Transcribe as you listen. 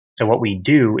So what we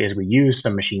do is we use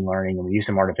some machine learning and we use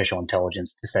some artificial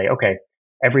intelligence to say, okay,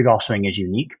 every golf swing is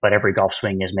unique, but every golf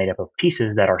swing is made up of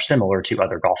pieces that are similar to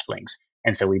other golf swings.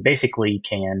 And so we basically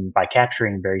can, by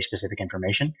capturing very specific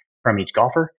information from each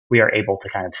golfer, we are able to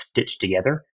kind of stitch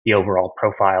together the overall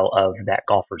profile of that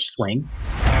golfer's swing.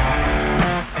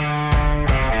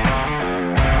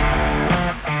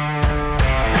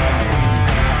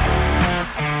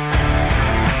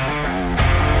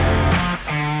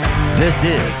 This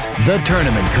is The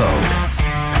Tournament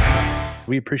Code.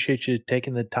 We appreciate you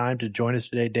taking the time to join us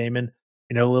today, Damon.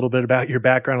 You know a little bit about your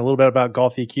background, a little bit about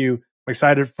Golf EQ. I'm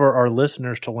excited for our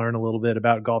listeners to learn a little bit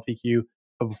about Golf EQ.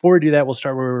 But before we do that, we'll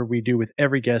start where we do with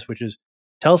every guest, which is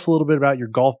tell us a little bit about your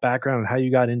golf background and how you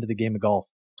got into the game of golf.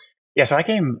 Yeah, so I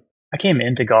came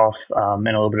into golf in a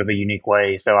little bit of a unique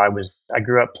way. So I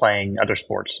grew up playing other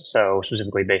sports, so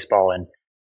specifically baseball and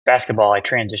basketball. I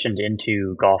transitioned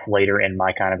into golf later in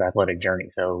my kind of athletic journey.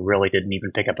 So really didn't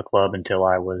even pick up a club until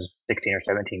I was 16 or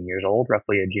 17 years old,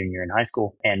 roughly a junior in high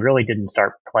school, and really didn't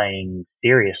start playing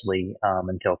seriously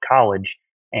until college.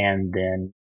 And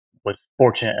then was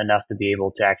fortunate enough to be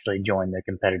able to actually join the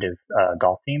competitive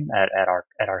golf team at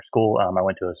our school. I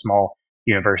went to a small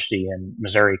university in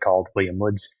Missouri called William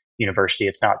Woods University.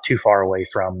 It's not too far away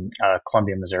from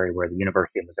Columbia, Missouri, where the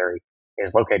University of Missouri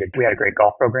is located. We had a great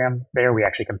golf program there. We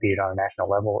actually competed on a national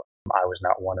level. I was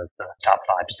not one of the top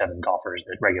 5 to 7 golfers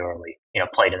that regularly,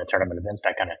 played in the tournament events,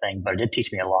 that kind of thing. But it did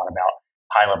teach me a lot about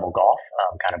high level golf,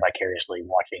 kind of vicariously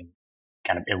watching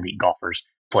kind of elite golfers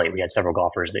play. We had several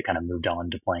golfers that kind of moved on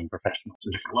to playing professional at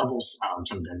some different levels.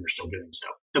 Some of them are still doing so.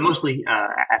 So mostly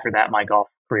after that, my golf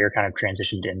career kind of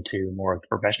transitioned into more of the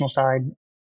professional side.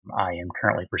 I am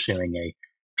currently pursuing a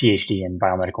PhD in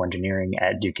biomedical engineering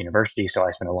at Duke University. So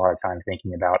I spend a lot of time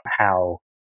thinking about how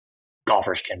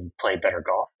golfers can play better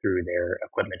golf through their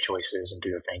equipment choices and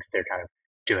through the things that they're kind of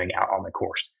doing out on the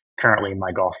course. Currently,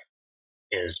 my golf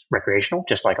is recreational,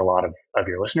 just like a lot of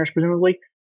your listeners, presumably.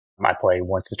 I play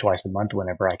once to twice a month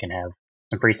whenever I can have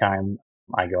some free time.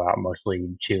 I go out mostly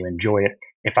to enjoy it.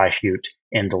 If I shoot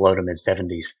in the low to mid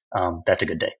 70s, that's a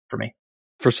good day for me.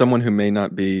 For someone who may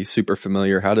not be super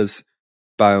familiar, how does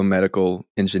biomedical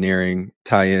engineering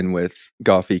tie in with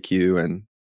Golf EQ and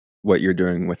what you're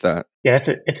doing with that? Yeah,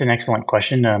 it's an excellent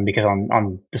question because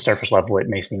on the surface level, it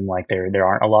may seem like there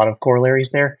aren't a lot of corollaries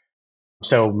there.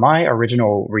 So my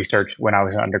original research when I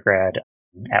was an undergrad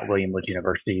at William Woods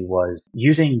University was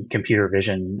using computer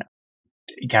vision,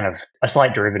 kind of a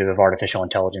slight derivative of artificial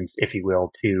intelligence, if you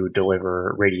will, to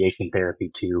deliver radiation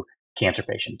therapy to cancer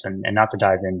patients. And not to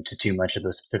dive into too much of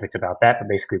the specifics about that, but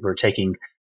basically we're taking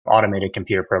automated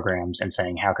computer programs and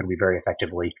saying, how can we very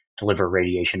effectively deliver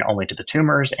radiation only to the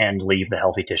tumors and leave the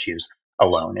healthy tissues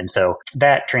alone? And so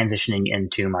that transitioning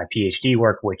into my PhD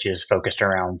work, which is focused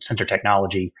around sensor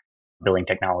technology, billing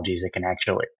technologies that can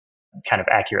actually kind of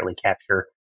accurately capture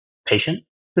patient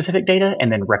specific data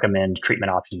and then recommend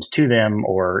treatment options to them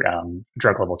or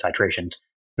drug level titrations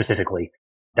specifically.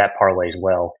 That parlays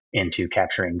well into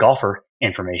capturing golfer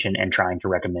information and trying to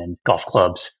recommend golf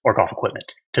clubs or golf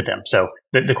equipment to them. So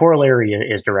the corollary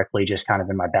is directly just kind of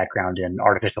in my background in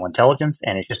artificial intelligence,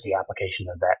 and it's just the application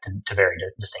of that to very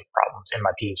distinct problems. In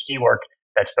my PhD work,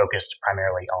 that's focused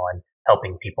primarily on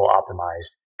helping people optimize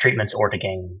treatments or to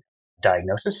gain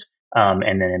diagnosis.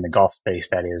 And then in the golf space,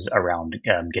 that is around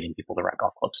getting people the right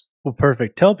golf clubs. Well,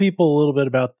 perfect. Tell people a little bit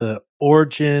about the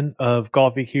origin of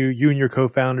Golf EQ, you and your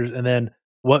co-founders, and then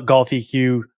what Golf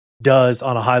EQ does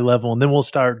on a high level. And then we'll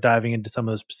start diving into some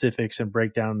of the specifics and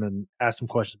break down and ask some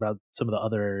questions about some of the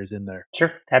other areas in there.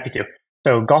 Sure. Happy to.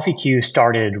 So Golf EQ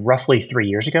started roughly 3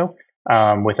 years ago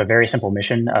with a very simple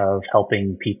mission of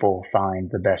helping people find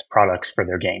the best products for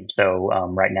their game. So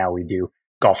right now we do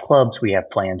golf clubs. We have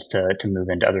plans to move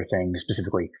into other things,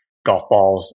 specifically golf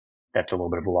balls. That's a little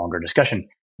bit of a longer discussion.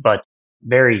 But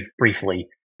very briefly,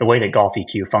 the way that Golf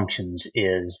EQ functions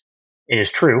is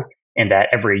true in that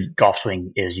every golf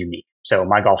swing is unique. So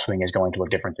my golf swing is going to look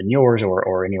different than yours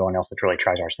or anyone else that really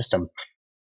tries our system.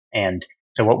 And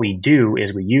so what we do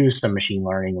is we use some machine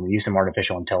learning and we use some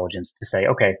artificial intelligence to say,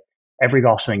 okay, every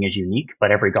golf swing is unique,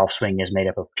 but every golf swing is made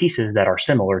up of pieces that are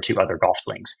similar to other golf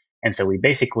swings. And so we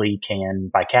basically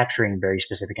can, by capturing very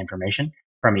specific information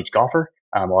from each golfer,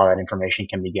 a lot of that information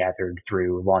can be gathered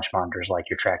through launch monitors like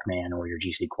your TrackMan or your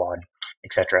GC Quad,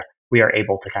 etc. We are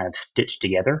able to kind of stitch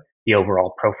together the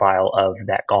overall profile of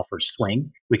that golfer's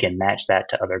swing. We can match that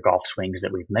to other golf swings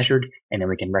that we've measured, and then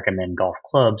we can recommend golf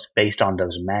clubs based on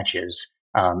those matches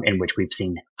in which we've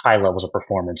seen high levels of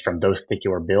performance from those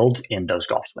particular builds in those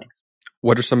golf swings.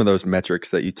 What are some of those metrics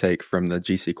that you take from the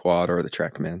GC Quad or the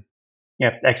TrackMan?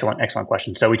 Yeah, excellent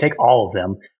question. So we take all of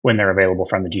them when they're available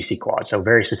from the GC quad. So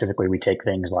very specifically, we take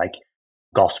things like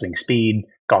golf swing speed,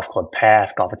 golf club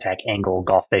path, golf attack angle,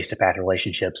 golf face to path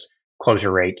relationships,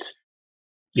 closure rates,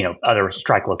 other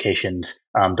strike locations,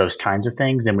 those kinds of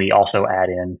things. Then we also add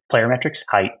in player metrics,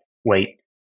 height, weight,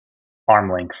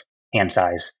 arm length, hand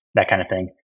size, that kind of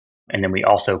thing. And then we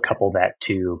also couple that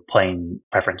to playing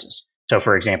preferences. So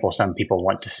for example, some people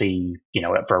want to see,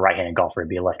 for a right-handed golfer, it'd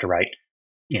be a left to right,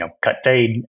 cut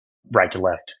fade, right to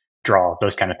left, draw,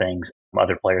 those kind of things.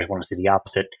 Other players want to see the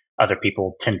opposite. Other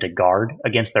people tend to guard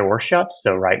against their worst shots.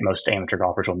 So, right, most amateur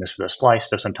golfers will miss with a slice.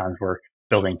 So sometimes we're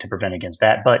building to prevent against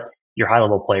that. But your high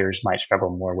level players might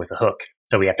struggle more with a hook.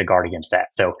 So we have to guard against that.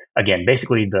 So again,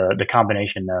 basically the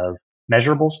combination of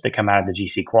measurables that come out of the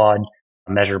GC quad,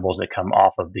 measurables that come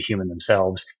off of the human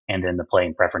themselves, and then the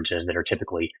playing preferences that are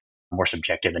typically more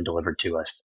subjective and delivered to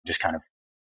us just kind of,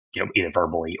 either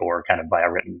verbally or kind of by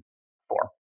a written form.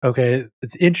 Okay,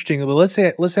 it's interesting. But let's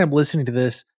say I'm listening to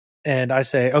this and I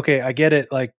say, okay, I get it.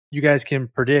 Like, you guys can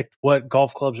predict what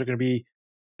golf clubs are going to be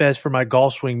best for my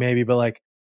golf swing, maybe, but like,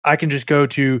 I can just go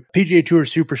to PGA Tour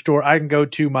Superstore. I can go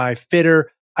to my fitter.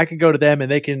 I can go to them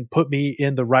and they can put me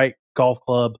in the right golf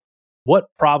club. What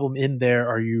problem in there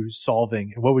are you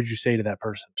solving? And what would you say to that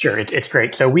person? Sure, it's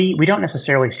great. So we don't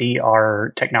necessarily see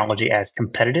our technology as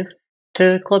competitive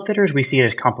to club fitters. We see it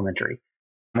as complementary.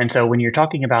 And so when you're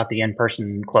talking about the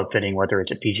in-person club fitting, whether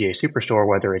it's at PGA Superstore,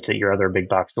 whether it's at your other big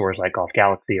box stores like Golf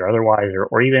Galaxy or otherwise,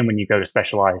 or even when you go to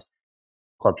specialized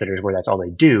club fitters where that's all they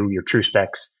do, your True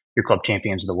Specs, your Club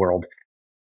Champions of the world,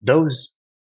 those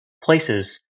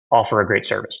places offer a great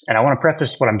service. And I want to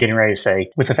preface what I'm getting ready to say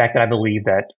with the fact that I believe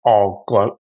that all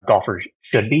golfers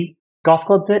should be golf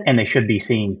club fit, and they should be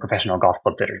seeing professional golf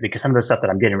club fitters, because some of the stuff that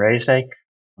I'm getting ready to say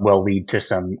will lead to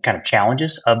some kind of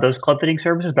challenges of those club fitting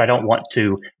services, but I don't want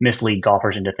to mislead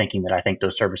golfers into thinking that I think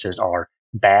those services are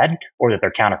bad or that they're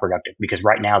counterproductive, because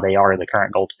right now they are the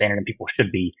current gold standard and people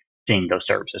should be seeing those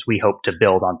services. We hope to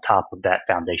build on top of that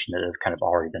foundation that have kind of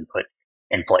already been put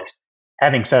in place.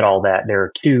 Having said all that, there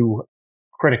are two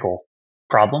critical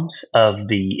problems of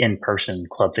the in-person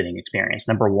club fitting experience.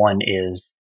 Number one is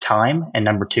time, and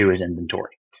number two is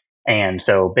inventory. And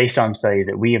so based on studies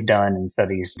that we have done and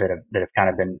studies that have kind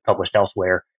of been published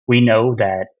elsewhere, we know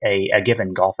that a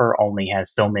given golfer only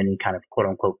has so many kind of quote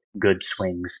unquote good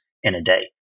swings in a day.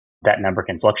 That number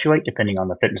can fluctuate depending on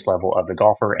the fitness level of the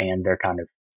golfer and their kind of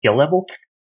skill level.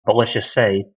 But let's just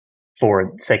say, for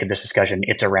the sake of this discussion,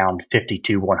 it's around 50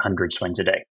 to 100 swings a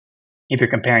day. If you're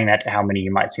comparing that to how many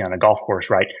you might see on a golf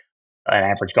course, right? An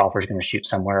average golfer is going to shoot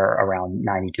somewhere around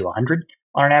 90 to 100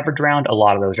 on an average round. A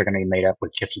lot of those are going to be made up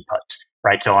with chips and putts,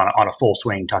 right? So on a full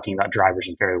swing, talking about drivers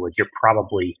and fairways, you're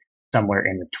probably somewhere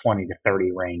in the 20 to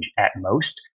 30 range at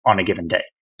most on a given day.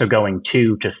 So going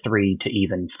 2 to 3 to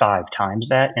even 5 times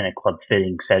that in a club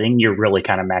fitting setting, you're really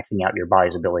kind of maxing out your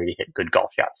body's ability to hit good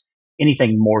golf shots.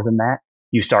 Anything more than that,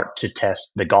 you start to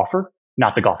test the golfer,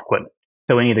 not the golf equipment.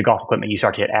 So any of the golf equipment you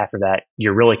start to hit after that,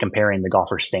 you're really comparing the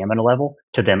golfer's stamina level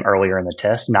to them earlier in the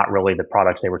test, not really the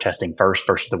products they were testing first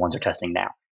versus the ones they're testing now.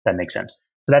 That makes sense.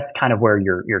 So that's kind of where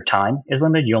your time is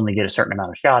limited. You only get a certain amount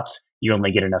of shots. You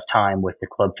only get enough time with the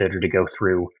club fitter to go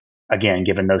through. Again,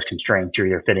 given those constraints, you're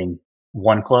either fitting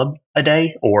one club a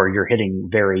day or you're hitting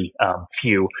very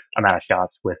few amount of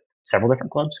shots with several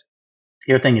different clubs.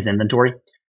 The other thing is inventory.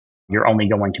 You're only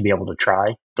going to be able to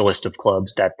try the list of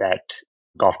clubs that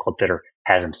golf club fitter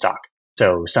has in stock.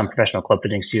 So some professional club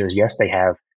fitting studios, yes, they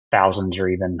have thousands or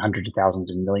even hundreds of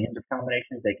thousands and millions of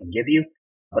combinations they can give you,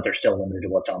 but they're still limited to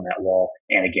what's on that wall.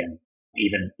 And again,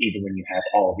 even when you have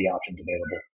all of the options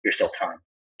available, you're still time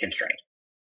constrained.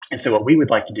 And so what we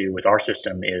would like to do with our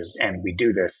system is, and we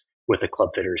do this with the club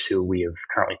fitters who we have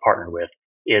currently partnered with,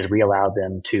 is we allow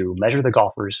them to measure the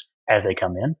golfers as they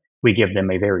come in. We give them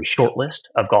a very short list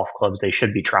of golf clubs they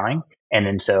should be trying. And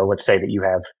then so let's say that you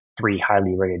have 3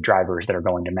 highly rated drivers that are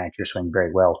going to match your swing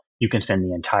very well. You can spend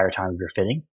the entire time of your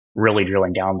fitting really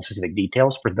drilling down the specific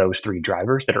details for those 3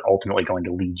 drivers that are ultimately going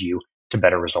to lead you to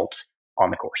better results on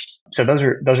the course. So those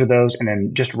are those. And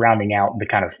then just rounding out the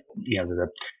kind of,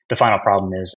 the final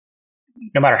problem is,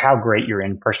 no matter how great your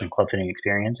in-person club fitting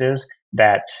experience is,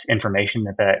 that information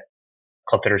that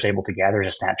club fitter is able to gather is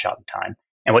a snapshot in time.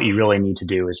 And what you really need to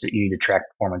do is that you need to track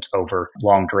performance over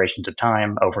long durations of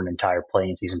time, over an entire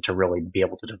playing season, to really be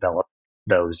able to develop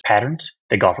those patterns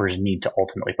that golfers need to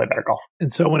ultimately play better golf.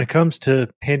 And so when it comes to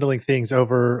handling things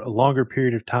over a longer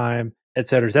period of time, et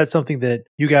cetera, is that something that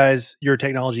your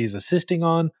technology is assisting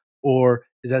on, or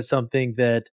is that something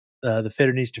that the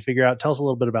fitter needs to figure out? Tell us a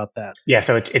little bit about that. Yeah,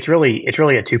 so it's really a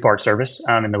 2-part service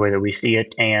in the way that we see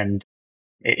it. And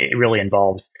it really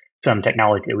involves some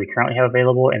technology that we currently have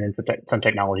available, and then some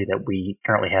technology that we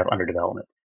currently have under development.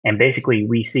 And basically,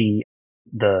 we see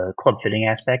the club fitting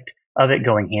aspect of it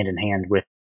going hand in hand with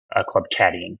a club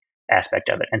caddying aspect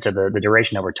of it. And so the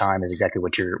duration over time is exactly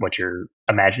what you're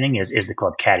imagining is the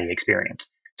club caddy experience.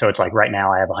 So it's like right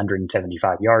now I have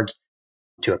 175 yards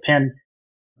to a pin.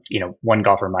 One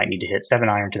golfer might need to hit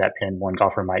 7-iron to that pin. One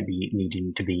golfer might be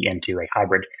needing to be into a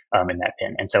hybrid in that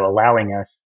pin. And so allowing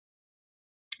us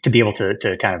to be able to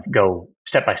kind of go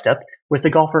step by step with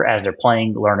the golfer as they're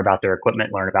playing, learn about their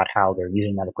equipment, learn about how they're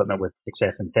using that equipment with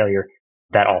success and failure,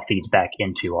 that all feeds back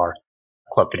into our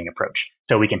club fitting approach.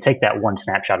 So we can take that one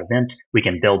snapshot event, we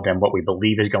can build them what we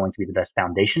believe is going to be the best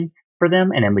foundation for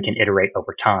them, and then we can iterate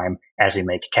over time as we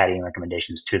make caddying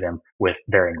recommendations to them with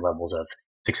varying levels of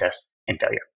success and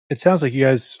failure. It sounds like you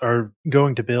guys are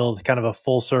going to build kind of a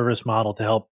full service model to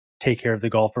help take care of the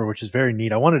golfer, which is very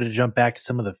neat. I wanted to jump back to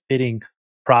some of the fitting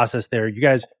process there. You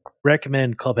guys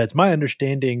recommend club heads. My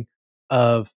understanding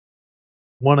of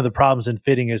one of the problems in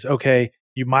fitting is, okay,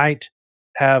 you might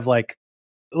have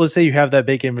let's say you have that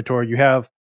big inventory, you have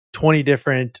 20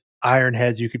 different iron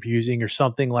heads you could be using or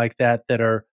something like that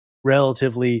are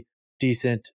relatively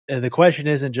decent. And the question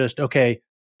isn't just, okay,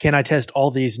 can I test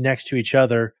all these next to each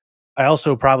other? I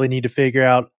also probably need to figure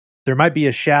out there might be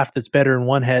a shaft that's better in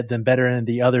one head than better in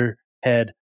the other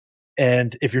head.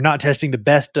 And if you're not testing the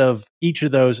best of each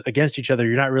of those against each other,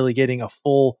 you're not really getting a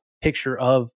full picture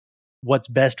of what's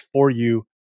best for you.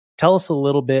 Tell us a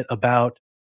little bit about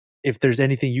if there's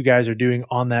anything you guys are doing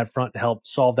on that front to help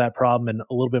solve that problem, and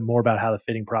a little bit more about how the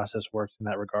fitting process works in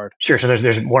that regard. Sure. So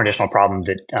there's one additional problem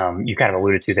that you kind of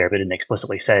alluded to there, but didn't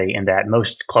explicitly say, in that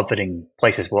most club fitting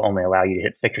places will only allow you to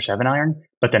hit 6 or 7 iron,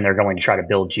 but then they're going to try to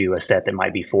build you a set that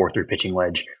might be 4 through pitching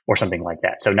wedge or something like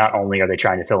that. So not only are they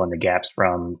trying to fill in the gaps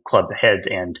from club heads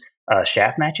and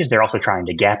shaft matches, they're also trying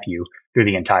to gap you through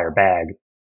the entire bag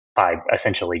by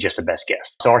essentially just the best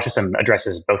guess. So our system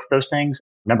addresses both of those things.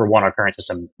 Number one, our current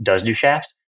system does do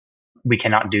shafts. We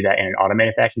cannot do that in an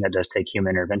automated fashion. That does take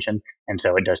human intervention. And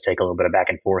so it does take a little bit of back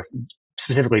and forth,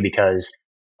 specifically because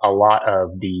a lot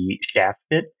of the shaft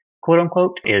fit, quote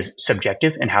unquote, is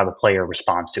subjective in how the player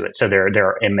responds to it. So there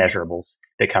are immeasurables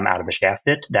that come out of the shaft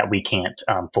fit that we can't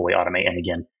fully automate. And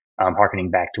again,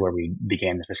 harkening back to where we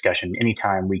began this discussion,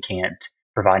 anytime we can't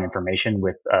provide information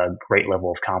with a great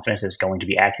level of confidence it's going to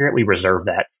be accurate, we reserve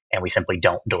that and we simply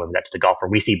don't deliver that to the golfer.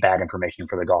 We see bad information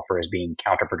for the golfer as being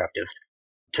counterproductive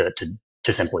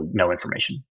to simply no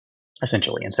information,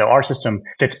 essentially. And so our system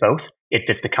fits both. It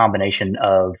fits the combination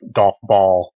of golf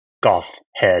ball, golf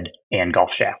head, and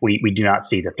golf shaft. We do not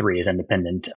see the three as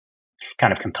independent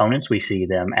kind of components. We see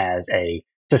them as a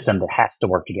system that has to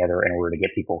work together in order to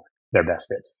get people their best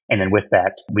fits. And then with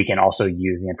that, we can also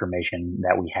use the information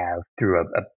that we have through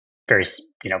a very,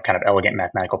 kind of elegant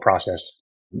mathematical process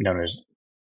known as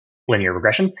linear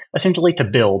regression, essentially, to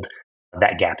build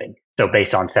that gapping. So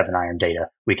based on 7-iron data,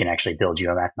 we can actually build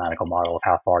you a mathematical model of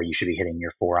how far you should be hitting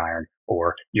your 4-iron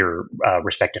or your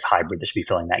respective hybrid that should be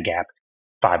filling that gap.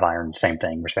 5-iron, same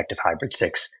thing, respective hybrid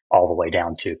 6, all the way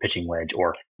down to pitching wedge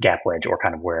or gap wedge or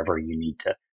kind of wherever you need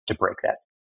to break that.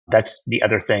 That's the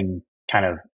other thing kind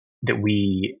of that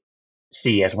we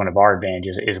see as one of our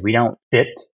advantages is we don't fit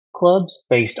clubs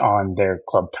based on their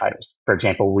club titles. For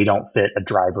example, we don't fit a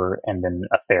driver and then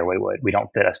a fairway wood. We don't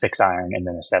fit a 6-iron and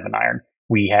then a 7-iron.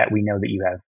 We know that you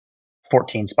have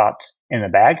 14 spots in the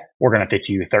bag. We're going to fit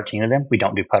you 13 of them. We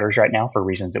don't do putters right now for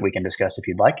reasons that we can discuss if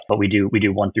you'd like, but we do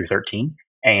 1 through 13,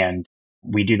 and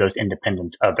we do those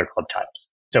independent of their club titles.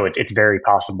 So it's very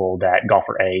possible that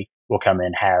golfer A will come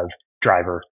in, have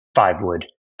driver, 5 wood,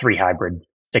 3 hybrid,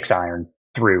 6-iron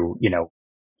through,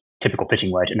 typical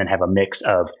pitching wedge, and then have a mix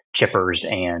of chippers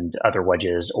and other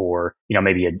wedges, or,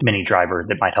 maybe a mini driver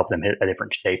that might help them hit a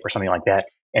different shape or something like that.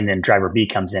 And then driver B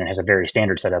comes in and has a very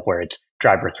standard setup where it's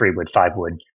driver 3 wood, 5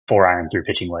 wood, 4-iron through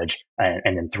pitching wedge,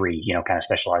 and then 3, kind of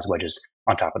specialized wedges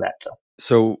on top of that.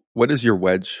 So what does your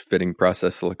wedge fitting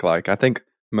process look like? I think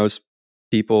most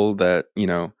people that,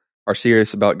 are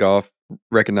serious about golf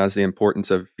recognize the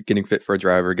importance of getting fit for a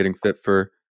driver, getting fit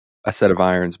for a set of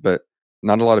irons, but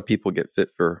not a lot of people get fit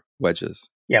for wedges.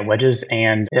 Yeah, wedges.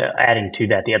 And adding to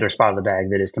that, the other spot of the bag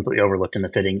that is completely overlooked in the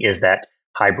fitting is that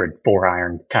hybrid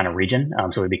 4-iron kind of region,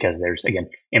 simply because there's, again,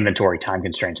 inventory, time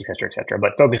constraints, et cetera, et cetera.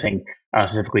 But focusing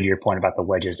specifically to your point about the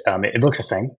wedges, it looks the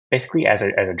same. Basically, as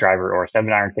a driver or a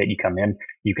 7-iron fit, you come in,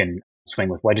 you can swing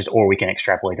with wedges, or we can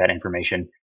extrapolate that information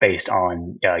based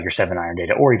on your 7-iron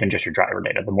data or even just your driver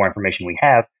data. The more information we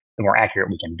have, the more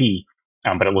accurate we can be.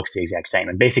 But it looks the exact same.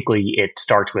 And basically, it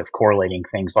starts with correlating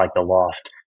things like the loft,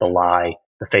 the lie,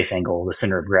 the face angle, the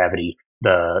center of gravity,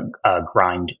 the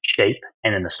grind shape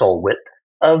and then the sole width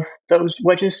of those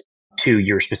wedges to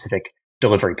your specific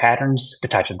delivery patterns, the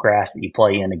types of grass that you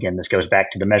play in. Again, this goes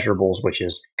back to the measurables, which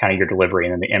is kind of your delivery,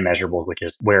 and then the immeasurables, which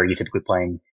is where you're typically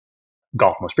playing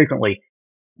golf most frequently.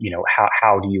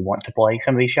 How do you want to play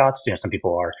some of these shots? Some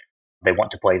people they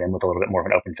want to play them with a little bit more of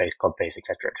an open face, club face, et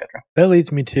cetera, et cetera. That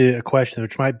leads me to a question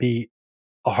which might be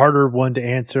a harder one to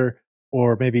answer,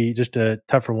 or maybe just a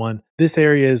tougher one. This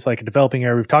area is like a developing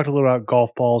area. We've talked a little about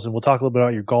golf balls, and we'll talk a little bit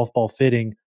about your golf ball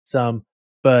fitting some.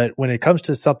 But when it comes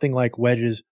to something like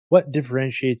wedges, what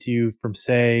differentiates you from,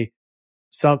 say,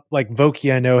 some like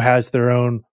Vokey? I know has their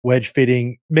own wedge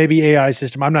fitting, maybe AI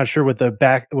system. I'm not sure what the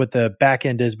back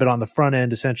end is, but on the front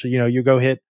end, essentially, you go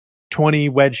hit 20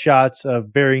 wedge shots of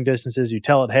varying distances. You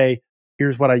tell it, hey,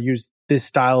 here's what I use this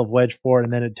style of wedge for,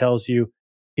 and then it tells you,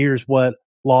 here's what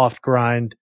loft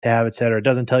grind to have, et cetera. It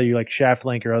doesn't tell you like shaft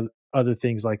length or other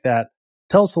things like that.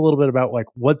 Tell us a little bit about like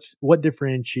what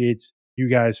differentiates you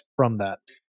guys from that.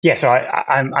 Yeah, so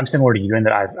I'm similar to you in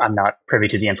that I'm not privy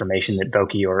to the information that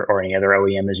Vokey or any other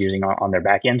OEM is using on their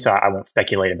back end, so I won't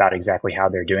speculate about exactly how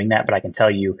they're doing that. But I can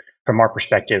tell you from our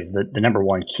perspective, the number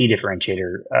one key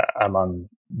differentiator among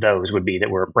those would be that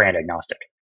we're brand agnostic,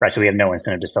 right? So we have no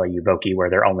incentive to sell you Vokey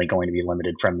where they're only going to be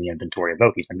limited from the inventory of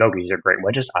Vokeys. And Vokeys are great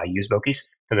wedges. I use Vokeys,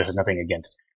 so this is nothing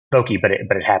against Vokey, but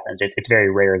it happens. It's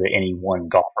very rare that any one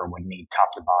golfer would need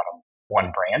top to bottom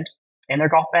one brand in their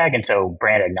golf bag. And so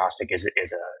brand agnostic is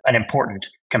an important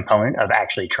component of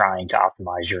actually trying to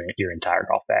optimize your entire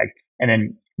golf bag. And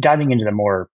then diving into the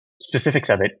more specifics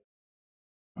of it,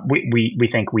 we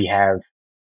think we have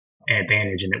an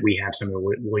advantage in that we have some of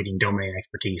the leading domain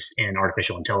expertise in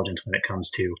artificial intelligence when it comes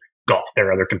to golf. There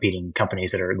are other competing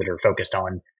companies that are focused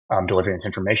on delivering this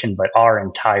information, but our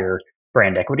entire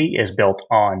brand equity is built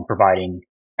on providing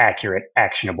accurate,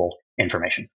 actionable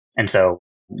information. And so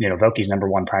Vokey's number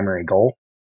one primary goal,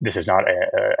 this is not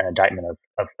an indictment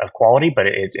of quality, but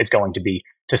it's going to be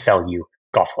to sell you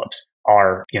golf clubs.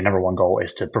 Our number one goal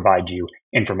is to provide you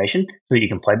information so that you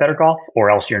can play better golf,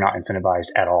 or else you're not incentivized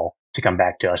at all to come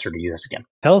back to us or to use us again.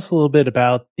 Tell us a little bit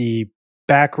about the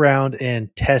background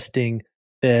and testing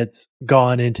that's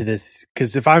gone into this.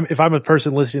 Because if I'm a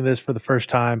person listening to this for the first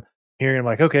time, hearing, I'm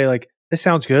like, okay, like this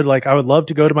sounds good. Like I would love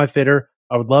to go to my fitter.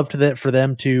 I would love for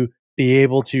them to be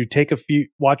able to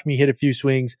watch me hit a few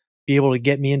swings, be able to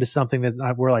get me into something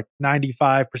that we're like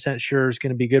 95% sure is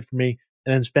going to be good for me,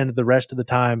 and then spend the rest of the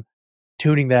time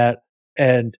tuning that.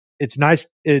 And it's nice.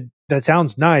 That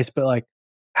sounds nice, but like,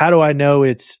 how do I know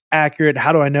it's accurate?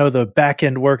 How do I know the back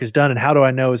end work is done? And how do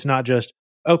I know it's not just,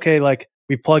 okay, like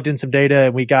we plugged in some data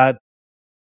and we got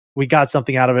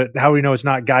something out of it? How do we know it's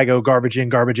not GEICO garbage in,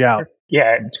 garbage out?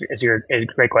 Yeah, it's a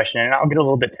great question. And I'll get a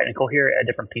little bit technical here at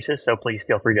different pieces. So please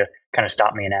feel free to kind of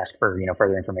stop me and ask for,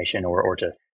 further information or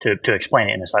to explain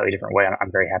it in a slightly different way.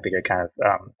 I'm very happy to kind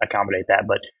of accommodate that.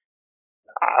 But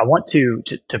I want to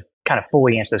kind of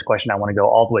fully answer this question. I want to go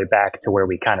all the way back to where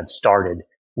we kind of started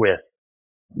with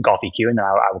Golf EQ, and then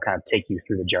I will kind of take you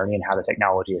through the journey and how the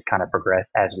technology has kind of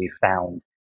progressed as we've found,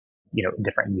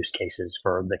 different use cases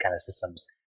for the kind of systems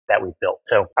that we've built.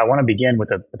 So I want to begin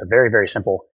with a very, very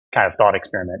simple kind of thought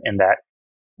experiment in that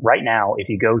right now, if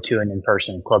you go to an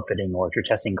in-person club fitting or if you're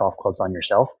testing golf clubs on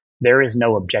yourself, there is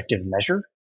no objective measure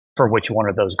for which one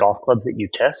of those golf clubs that you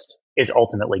test is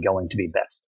ultimately going to be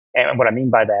best. And what I mean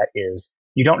by that is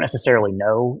you don't necessarily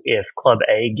know if club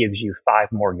A gives you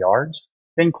 5 more yards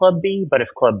than club B, but if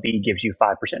club B gives you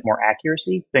 5% more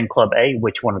accuracy than club A,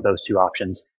 which one of those two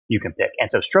options you can pick. And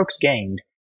so strokes gained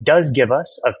does give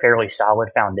us a fairly solid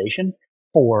foundation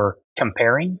for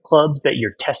comparing clubs that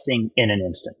you're testing in an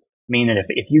instant. Meaning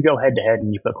if you go head to head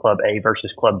and you put club A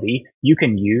versus club B, you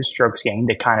can use strokes gained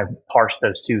to kind of parse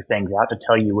those two things out to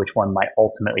tell you which one might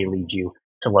ultimately lead you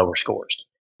to lower scores.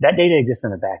 That data exists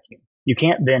in a vacuum. You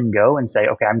can't then go and say,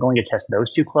 okay, I'm going to test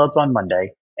those two clubs on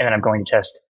Monday, and then I'm going to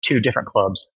test 2 different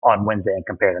clubs on Wednesday and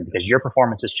compare them because your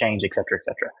performance has changed, et cetera, et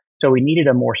cetera. So we needed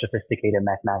a more sophisticated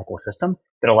mathematical system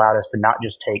that allowed us to not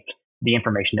just take the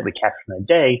information that we captured in a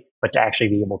day, but to actually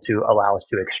be able to allow us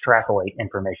to extrapolate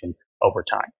information over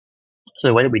time. So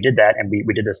the way that we did that, and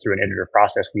we did this through an iterative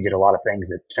process, we did a lot of things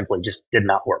that simply just did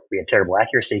not work. We had terrible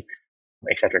accuracy,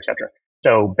 et cetera, et cetera.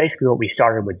 So basically what we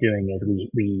started with doing is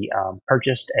we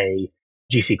purchased a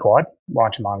GC Quad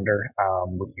launch monitor.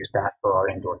 We used that for our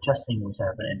indoor testing. We set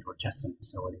up an indoor testing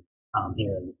facility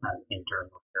here in Durham,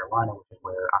 North Carolina, which is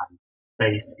where I'm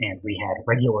based. And we had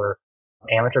regular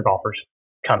amateur golfers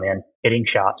come in hitting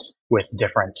shots with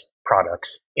different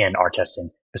products in our testing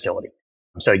facility.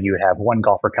 So you would have one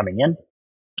golfer coming in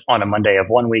on a Monday of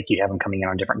one week. You'd have them coming in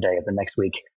on a different day of the next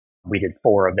week. We did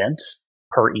 4 events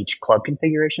per each club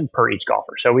configuration, per each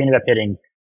golfer. So we ended up hitting,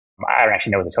 I don't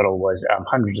actually know what the total was,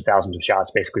 hundreds of thousands of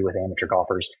shots basically with amateur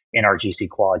golfers in our GC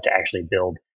quad to actually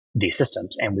build these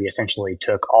systems. And we essentially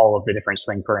took all of the different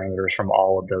swing parameters from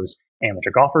all of those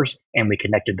amateur golfers and we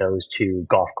connected those to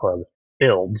golf club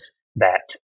builds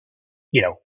that,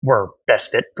 were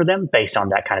best fit for them based on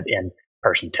that kind of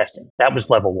in-person testing. That was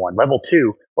level one. Level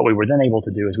two, what we were then able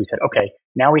to do is we said, okay,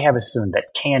 now we have a system that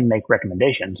can make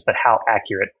recommendations, but how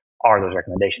accurate are those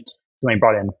recommendations? So we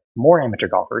brought in more amateur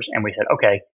golfers and we said,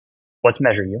 okay, let's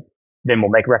measure you. Then we'll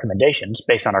make recommendations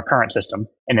based on our current system,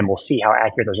 and then we'll see how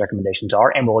accurate those recommendations are,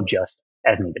 and we'll adjust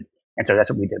as needed. And so that's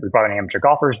what we did. We brought in amateur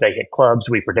golfers. They hit clubs.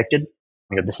 We predicted,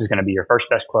 this is going to be your first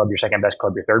best club, your second best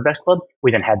club, your third best club.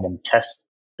 We then had them test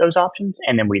those options,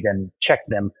 and then we then checked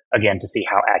them again to see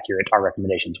how accurate our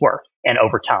recommendations were. And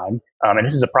over time, and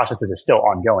this is a process that is still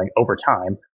ongoing, over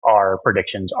time, our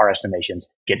predictions, our estimations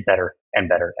get better and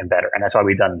better and better. And that's why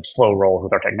we've done slow rolls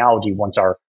with our technology. Once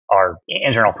our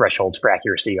internal thresholds for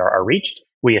accuracy are reached,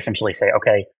 we essentially say,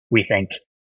 okay, we think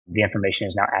the information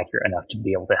is now accurate enough to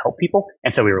be able to help people.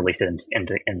 And so we release it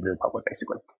into the public,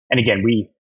 basically. And again,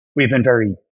 we've been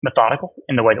very methodical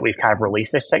in the way that we've kind of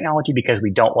released this technology because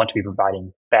we don't want to be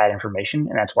providing bad information.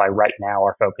 And that's why right now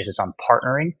our focus is on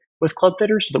partnering with club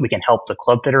fitters so that we can help the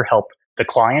club fitter help the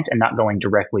client and not going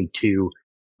directly to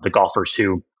the golfers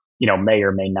who, may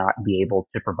or may not be able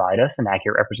to provide us an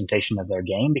accurate representation of their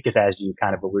game. Because as you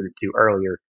kind of alluded to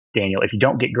earlier, Daniel, if you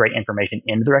don't get great information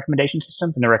into the recommendation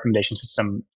system, then the recommendation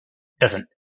system doesn't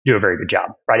do a very good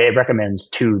job, right? It recommends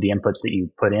to the inputs that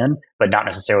you put in, but not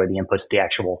necessarily the inputs the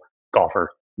actual golfer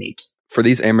needs. For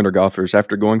these amateur golfers,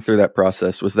 after going through that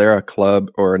process, was there a club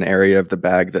or an area of the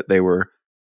bag that they were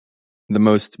the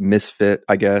most misfit,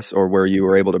 I guess, or where you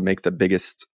were able to make the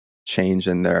biggest change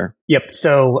in there? Yep.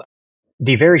 So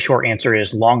the very short answer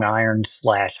is long irons /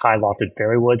 high lofted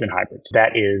fairway woods and hybrids.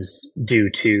 That is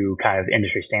due to kind of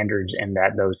industry standards and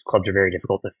that those clubs are very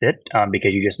difficult to fit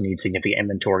because you just need significant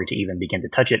inventory to even begin to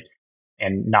touch it.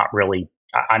 And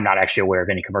I'm not actually aware of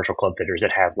any commercial club fitters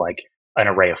that have like an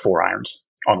array of 4 irons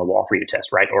on the wall for you to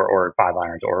test, right? Or 5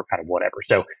 irons or kind of whatever.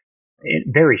 So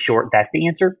very short, that's the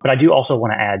answer. But I do also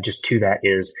want to add just to that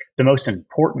is the most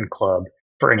important club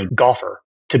for any golfer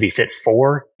to be fit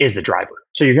for is the driver.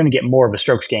 So you're going to get more of a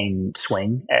strokes gain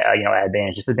swing,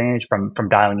 advantage, disadvantage from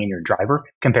dialing in your driver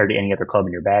compared to any other club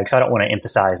in your bag. So I don't want to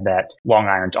emphasize that long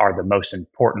irons are the most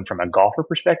important from a golfer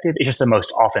perspective. It's just the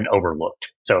most often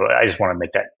overlooked. So I just want to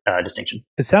make that distinction.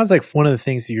 It sounds like one of the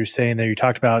things that you're saying there, you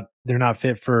talked about they're not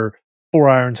fit for 4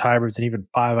 irons, hybrids, and even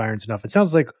 5 irons enough. It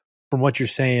sounds like from what you're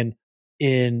saying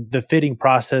in the fitting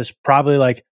process, probably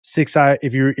like 6 irons.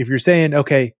 If you're saying,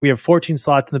 okay, we have 14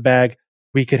 slots in the bag,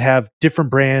 we could have different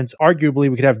brands. Arguably,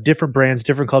 we could have different brands,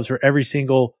 different clubs for every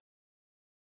single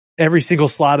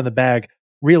slot in the bag.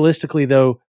 Realistically,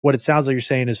 though, what it sounds like you're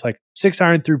saying is like 6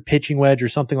 iron through pitching wedge or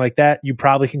something like that. You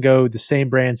probably can go the same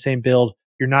brand, same build.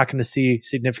 You're not going to see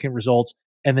significant results.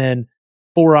 And then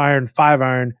 4 iron, 5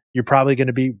 iron, you're probably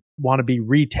going to want to be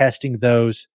retesting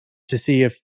those to see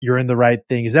if you're in the right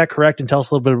thing. Is that correct? And tell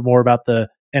us a little bit more about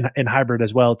and hybrid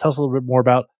as well. Tell us a little bit more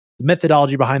about the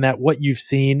methodology behind that, what you've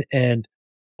seen, and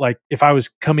like if I was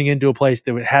coming into a place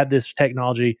that had this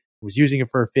technology, was using it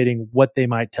for a fitting, what they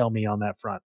might tell me on that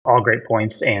front. All great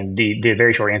points. And the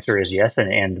very short answer is yes.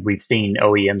 And we've seen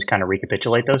OEMs kind of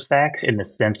recapitulate those facts in the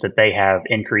sense that they have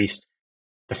increased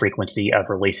the frequency of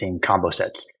releasing combo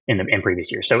sets in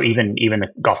previous years. So even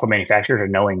the golf club manufacturers are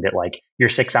knowing that like your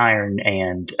 6 iron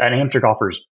and an amateur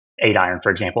golfer's 8 iron,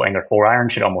 for example, and their 4 iron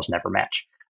should almost never match.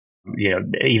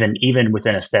 Even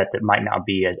within a set that might not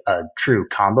be a true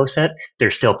combo set,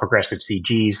 there's still progressive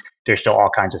CGs. There's still all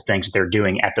kinds of things that they're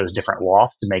doing at those different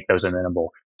lofts to make those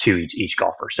amenable to each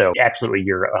golfer. So absolutely,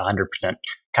 you're 100%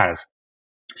 kind of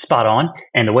spot on.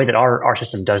 And the way that our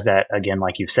system does that, again,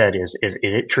 like you've said, is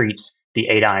it treats the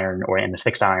 8 iron and the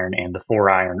 6 iron and the 4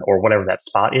 iron or whatever that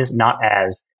spot is, not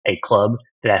as a club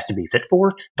that has to be fit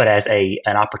for, but as an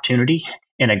opportunity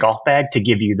in a golf bag to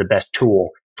give you the best tool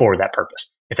for that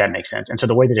purpose, if that makes sense. And so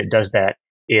the way that it does that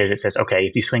is it says, okay,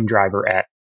 if you swing driver at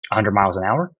 100 miles an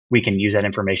hour, we can use that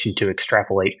information to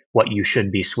extrapolate what you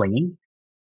should be swinging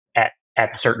at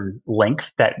a certain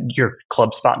length that your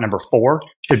club spot number 4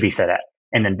 should be set at.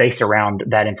 And then based around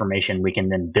that information, we can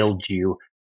then build you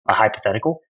a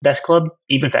hypothetical best club.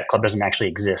 Even if that club doesn't actually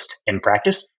exist in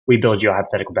practice, we build you a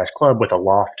hypothetical best club with a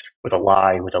loft, with a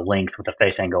lie, with a length, with a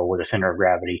face angle, with a center of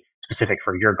gravity specific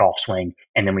for your golf swing.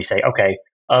 And then we say, okay,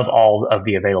 of all of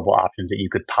the available options that you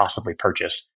could possibly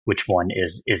purchase, which one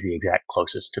is the exact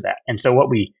closest to that? And so what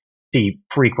we see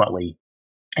frequently,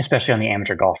 especially on the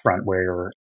amateur golf front,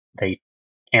 where they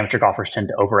amateur golfers tend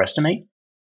to overestimate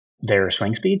their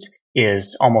swing speeds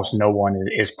is almost no one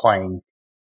is playing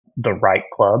the right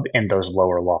club in those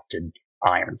lower lofted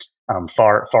irons.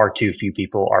 Far too few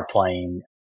people are playing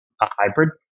a hybrid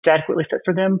that's adequately fit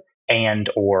for them, and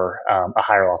or a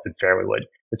higher lofted fairway wood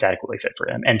that's adequately fit for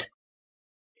them. And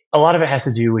a lot of it has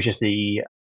to do with just the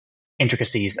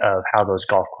intricacies of how those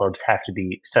golf clubs have to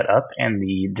be set up and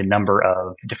the number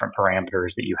of different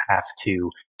parameters that you have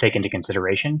to take into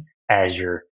consideration as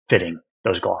you're fitting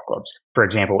those golf clubs. For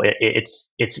example, it's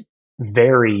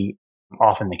very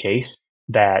often the case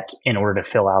that in order to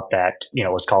fill out that,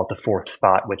 let's call it the fourth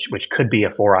spot, which could be a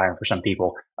 4-iron for some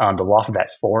people, the loft of that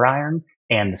 4-iron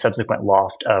and the subsequent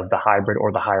loft of the hybrid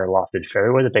or the higher lofted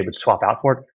fairway that they would swap out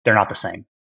for it, they're not the same,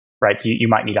 right? You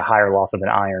might need a higher loft of an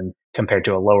iron compared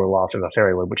to a lower loft of a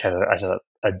fairway wood, which has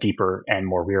a deeper and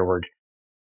more rearward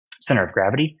center of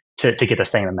gravity to get the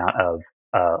same amount of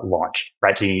launch,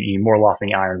 right? So you need more loft in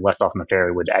the iron, less off in the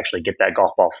fairway wood to actually get that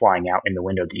golf ball flying out in the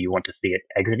window that you want to see it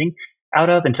exiting out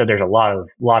of. And so there's a lot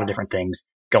of different things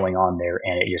going on there,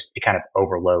 and it kind of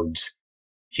overloads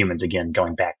humans, again,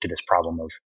 going back to this problem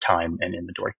of time and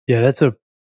inventory. Yeah, that's a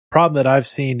problem that I've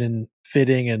seen in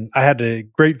fitting, and I had a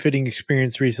great fitting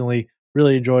experience recently.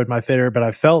 Really enjoyed my fitter, but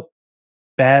I felt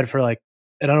bad for and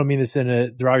I don't mean this in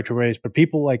a derogatory way, but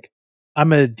people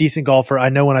I'm a decent golfer. I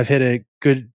know when I've hit a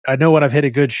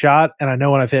good shot, and I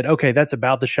know when I've hit, okay, that's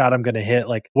about the shot I'm going to hit.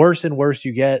 Worse and worse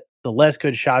you get, the less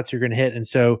good shots you're going to hit. And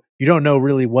so you don't know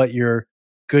really what your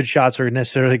good shots are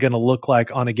necessarily going to look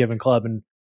like on a given club. And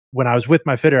when I was with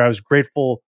my fitter, I was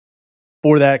grateful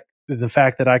for that. The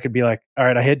fact that I could be all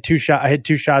right, I hit two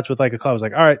shots with a club. I was all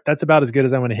right, that's about as good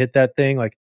as I'm going to hit that thing.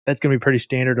 That's going to be pretty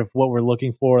standard of what we're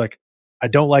looking for. I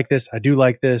don't like this. I do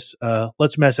like this.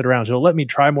 Let's mess it around. So let me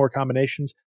try more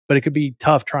combinations, but it could be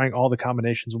tough trying all the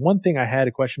combinations. One thing I had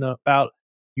a question about,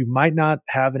 you might not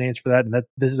have an answer for that, and that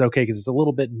this is okay because it's a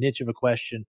little bit niche of a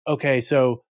question. Okay,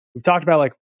 so we've talked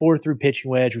about 4-through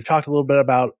pitching wedge. We've talked a little bit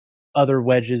about other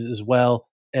wedges as well.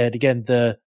 And again,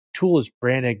 the tool is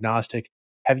brand agnostic.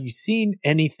 Have you seen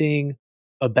anything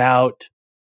about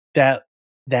that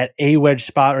A wedge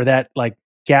spot or that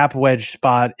gap wedge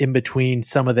spot in between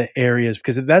some of the areas?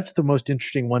 Because that's the most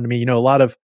interesting one to me. A lot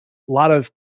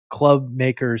of club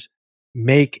makers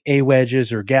make A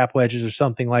wedges or gap wedges or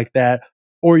something like that.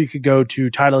 Or you could go to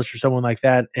Titleist or someone like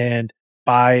that and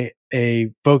buy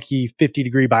a Vokey 50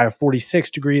 degree, buy a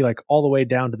 46 degree, all the way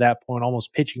down to that point,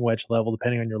 almost pitching wedge level,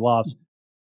 depending on your lofts.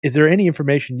 Is there any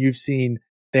information you've seen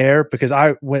there? Because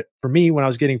for me, when I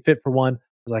was getting fit for one,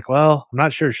 I was well, I'm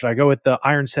not sure. Should I go with the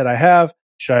iron set I have?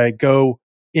 Should I go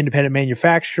independent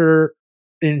manufacturer,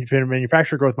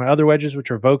 go with my other wedges, which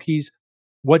are Vokeys?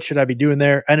 What should I be doing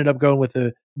there? I ended up going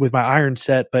with my iron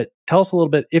set, but tell us a little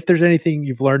bit, if there's anything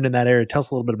you've learned in that area, tell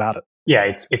us a little bit about it.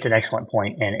 Yeah, it's an excellent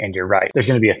point, and you're right. There's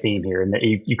going to be a theme here, and that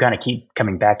you kind of keep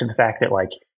coming back to the fact that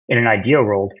in an ideal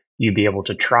world, you'd be able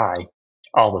to try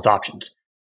all those options.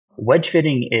 Wedge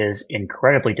fitting is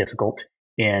incredibly difficult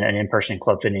in an in-person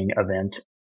club fitting event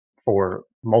for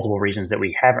multiple reasons that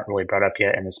we haven't really brought up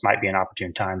yet, and this might be an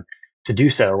opportune time to do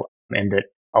so. And that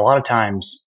a lot of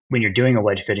times when you're doing a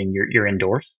wedge fitting, you're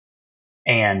indoors,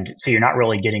 and so you're not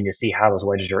really getting to see how those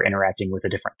wedges are interacting with the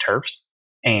different turfs.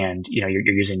 And you're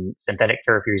using synthetic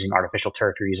turf, you're using artificial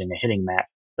turf, you're using a hitting mat,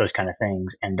 those kind of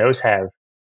things, and those have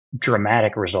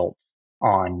dramatic results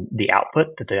on the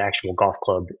output that the actual golf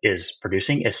club is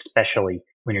producing, especially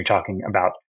when you're talking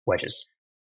about wedges.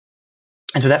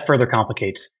 And so that further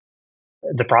complicates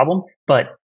the problem.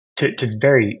 But to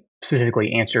very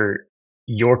specifically answer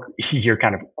your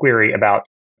kind of query about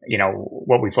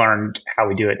what we've learned, how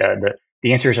we do it,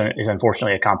 the answer is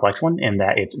unfortunately a complex one in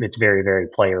that it's very, very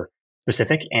player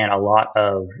specific, and a lot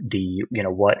of the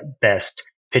what best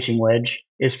pitching wedge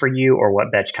is for you, or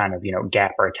what best kind of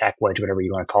gap or attack wedge, whatever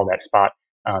you want to call that spot,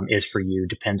 is for you,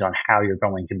 depends on how you're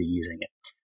going to be using it.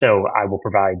 So I will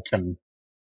provide some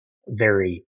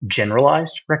very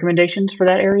generalized recommendations for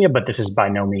that area, but this is by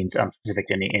no means specific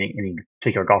to any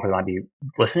particular golfer that might be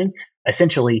listening.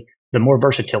 Essentially, the more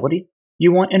versatility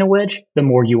you want in a wedge, the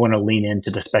more you want to lean into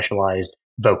the specialized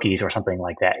Vokeys or something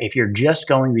like that. If you're just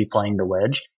going to be playing the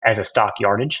wedge as a stock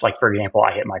yardage, for example,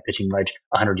 I hit my pitching wedge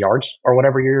 100 yards or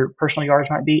whatever your personal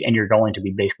yardage might be, and you're going to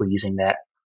be basically using that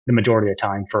the majority of the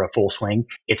time for a full swing,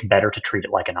 it's better to treat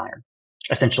it like an iron.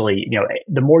 Essentially,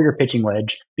 the more your pitching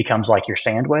wedge becomes like your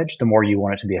sand wedge, the more you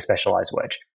want it to be a specialized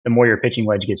wedge. The more your pitching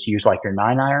wedge gets used like your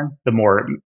 9-iron, the more,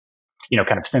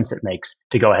 kind of sense it makes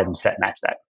to go ahead and set match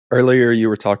that. Earlier, you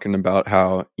were talking about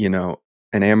how,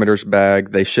 an amateur's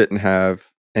bag, they shouldn't have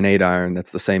an 8-iron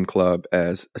that's the same club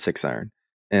as a 6-iron.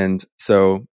 And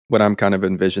so what I'm kind of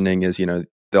envisioning is,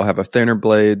 they'll have a thinner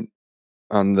blade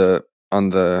on the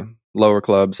lower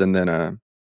clubs and then a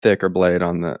thicker blade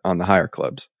on the higher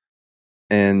clubs.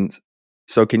 And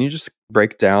so can you just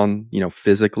break down,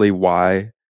 physically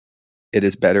why it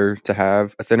is better to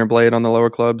have a thinner blade on the lower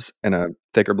clubs and a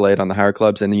thicker blade on the higher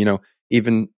clubs? And,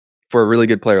 even for a really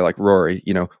good player like Rory,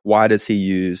 why does he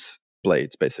use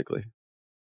blades basically?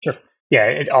 Sure.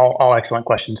 Yeah, all excellent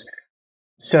questions.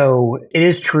 So it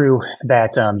is true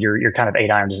that your kind of 8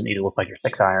 iron doesn't need to look like your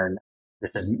 6 iron.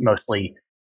 This is mostly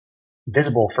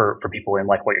visible for people in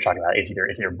like what you're talking about. It's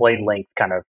either blade length,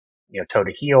 kind of toe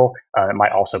to heel. It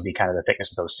might also be kind of the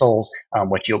thickness of those soles.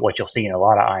 What you'll see in a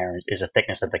lot of irons is a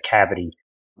thickness of the cavity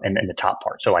in the top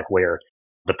part. So like where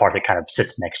the part that kind of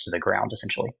sits next to the ground,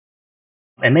 essentially.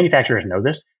 And manufacturers know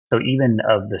this. So even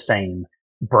of the same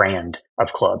brand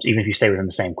of clubs, even if you stay within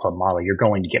the same club model, you're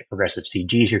going to get progressive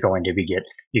CGs. You're going to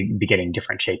be getting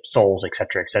different shaped soles, et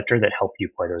cetera, that help you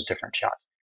play those different shots.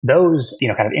 Those,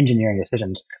 kind of engineering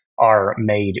decisions are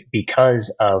made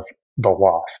because of the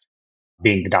loft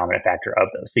being the dominant factor of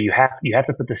those. So you have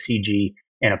to put the CG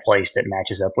in a place that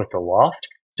matches up with the loft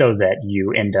so that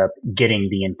you end up getting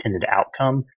the intended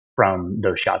outcome from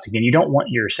those shots. Again, you don't want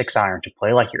your 6 iron to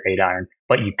play like your 8 iron,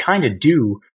 but you kind of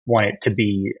do want it to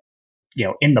be,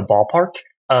 in the ballpark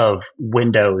of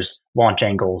windows, launch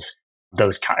angles,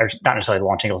 those or not necessarily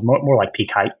launch angles, more like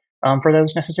peak height for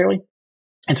those necessarily.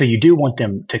 And so you do want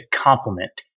them to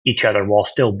complement each other while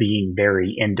still being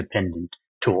very independent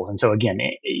tools. And so again,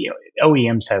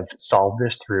 OEMs have solved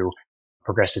this through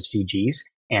progressive CGs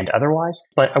and otherwise.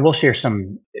 But I will share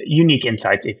some unique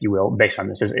insights, if you will, based on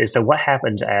this. Is so what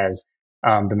happens as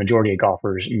the majority of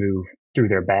golfers move through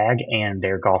their bag and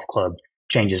their golf club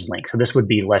changes length. So this would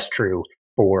be less true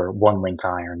for one length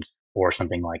irons or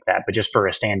something like that. But just for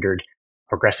a standard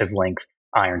progressive length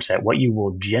iron set, what you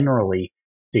will generally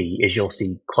see is you'll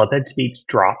see club head speeds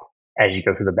drop as you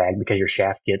go through the bag because your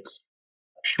shaft gets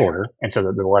shorter. And so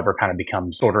the lever kind of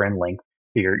becomes shorter in length.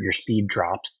 Your speed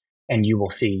drops and you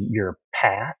will see your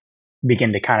path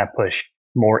begin to kind of push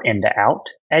more in to out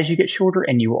as you get shorter.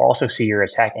 And you will also see your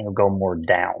attack angle go more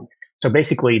down. So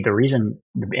basically the reason,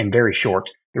 in very short,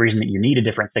 the reason that you need a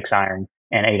different 6 iron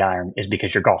and 8 iron is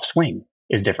because your golf swing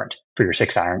is different for your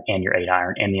 6 iron and your 8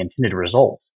 iron, and the intended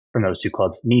results from those two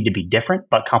clubs need to be different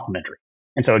but complementary.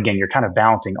 And so again, you're kind of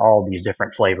balancing all these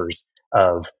different flavors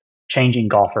of changing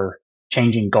golfer,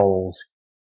 changing goals,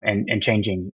 and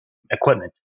changing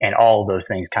equipment. And all of those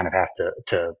things kind of have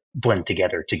to blend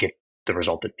together to get the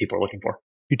result that people are looking for.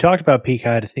 You talked about peak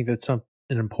height. I think that's an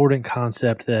important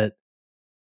concept that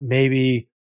maybe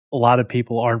a lot of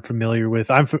people aren't familiar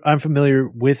with. I'm familiar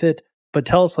with it, but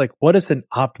tell us, like, what does an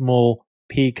optimal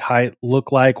peak height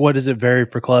look like? What does it vary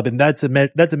for club? And that's a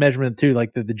measurement too,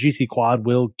 like the GC quad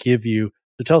will give you.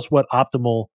 So tell us what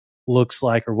optimal looks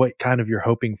like, or what kind of you're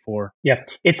hoping for. Yeah,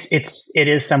 it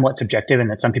is somewhat subjective,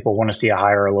 and that some people want to see a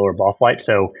higher or lower ball flight.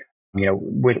 So,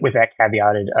 with that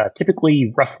caveated,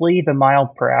 typically roughly the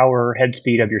mile per hour head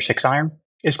speed of your 6 iron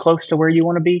is close to where you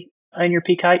want to be in your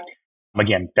peak height.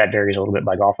 Again, that varies a little bit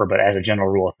by golfer, but as a general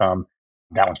rule of thumb,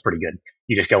 that one's pretty good.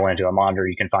 You just go into a monitor,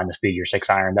 you can find the speed of your 6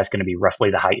 iron. That's going to be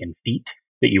roughly the height in feet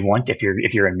that you want. If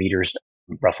you're in meters,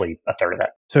 roughly a third of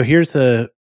that. So here's a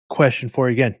question for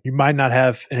you again. You might not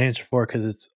have an answer for it because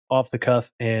it's off the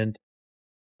cuff and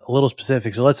a little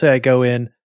specific. So let's say I go in,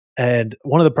 and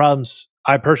one of the problems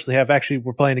I personally have, actually,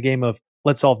 we're playing a game of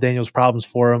let's solve Daniel's problems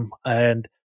for him. And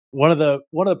one of the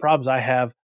problems I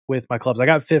have with my clubs, I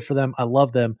got fit for them, I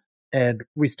love them, and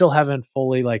we still haven't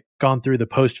fully gone through the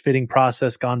post fitting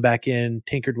process, gone back in,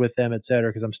 tinkered with them, et cetera,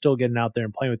 because I'm still getting out there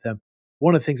and playing with them.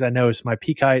 One of the things I know is my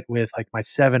peak height with my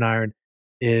 7 iron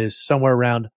is somewhere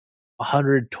around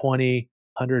 120,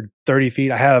 130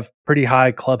 feet. I have pretty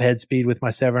high club head speed with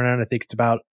my 7 iron. I think it's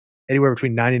about anywhere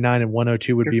between 99 and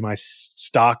 102 would be my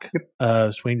stock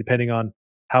swing, depending on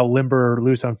how limber or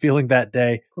loose I'm feeling that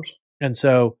day. Of course. And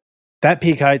so that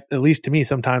peak height, at least to me,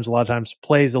 sometimes, a lot of times,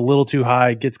 plays a little too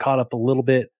high, gets caught up a little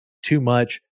bit too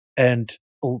much. And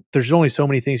there's only so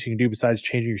many things you can do besides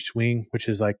changing your swing, which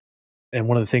is and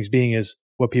one of the things being is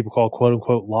what people call quote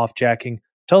unquote loft jacking.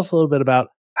 Tell us a little bit about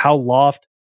how loft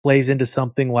plays into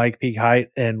something like peak height,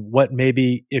 and what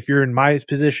maybe, if you're in my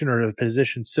position or a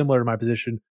position similar to my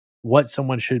position, what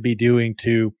someone should be doing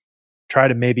to try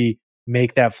to maybe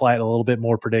make that flight a little bit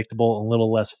more predictable and a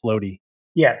little less floaty.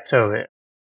 Yeah. So,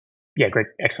 great.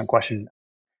 Excellent question.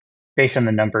 Based on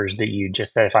the numbers that you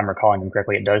just said, if I'm recalling them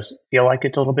correctly, it does feel like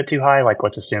it's a little bit too high.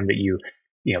 Let's assume that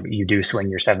you do swing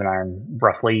your 7 iron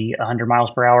roughly 100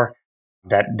 miles per hour.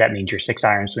 That means your 6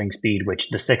 iron swing speed, which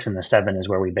the 6 and the 7 is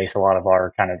where we base a lot of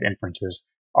our kind of inferences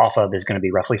off of, is going to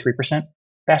be roughly 3%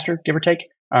 faster, give or take.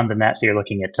 than that. So you're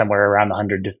looking at somewhere around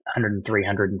 100 to 103,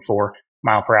 104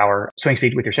 mile per hour swing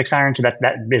speed with your 6 iron. So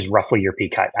that is roughly your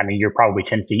peak height. I mean, you're probably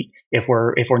 10 feet if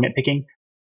we're nitpicking,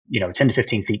 10 to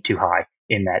 15 feet too high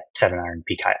in that 7 iron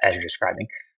peak height as you're describing.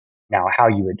 Now, how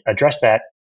you would address that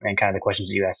and kind of the questions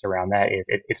that you asked around that is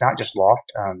it's not just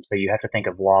loft. So you have to think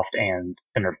of loft and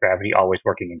center of gravity always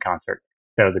working in concert.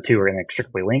 So the two are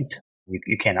inextricably linked.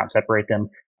 You cannot separate them.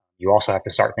 You also have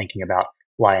to start thinking about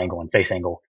lie angle and face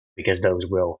angle because those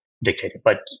will dictate it.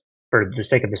 But for the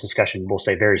sake of this discussion, we'll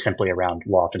stay very simply around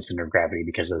loft and center of gravity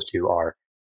because those two are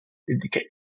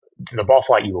the ball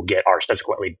flight you will get are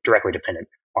subsequently directly dependent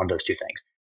on those two things.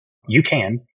 You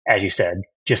can, as you said,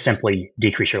 just simply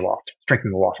decrease your loft,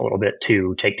 strengthen the loft a little bit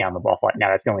to take down the ball flight. Now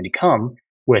that's going to come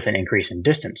with an increase in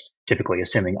distance, typically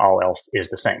assuming all else is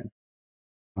the same.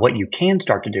 What you can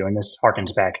start to do, and this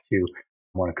harkens back to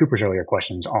one of Cooper's earlier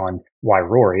questions on why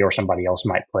Rory or somebody else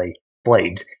might play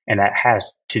blades, and that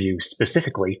has to do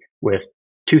specifically with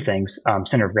two things,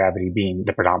 center of gravity being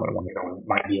the predominant one. There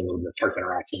might be a little bit of turf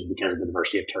interaction because of the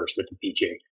diversity of turfs that the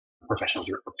PGA professionals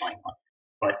are playing on.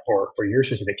 But for your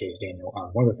specific case, Daniel,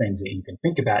 one of the things that you can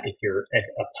think about if you're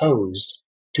opposed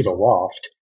to the loft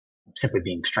simply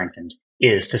being strengthened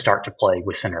is to start to play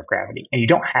with center of gravity. And you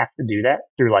don't have to do that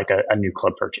through like a new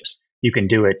club purchase. You can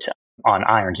do it on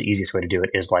irons. The easiest way to do it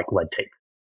is like lead tape.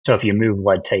 So if you move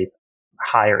lead tape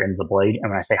higher into the blade, and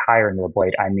when I say higher into the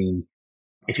blade, I mean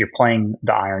if you're playing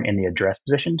the iron in the address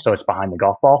position, so it's behind the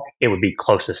golf ball, it would be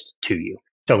closest to you.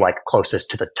 So like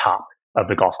closest to the top of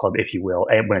the golf club, if you will,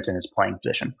 when it's in its playing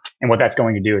position. And what that's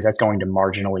going to do is that's going to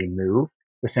marginally move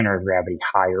the center of gravity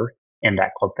higher in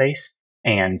that club face.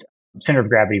 And center of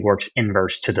gravity works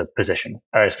inverse to the position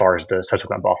as far as the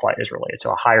subsequent ball flight is related.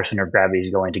 So a higher center of gravity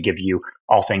is going to give you,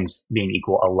 all things being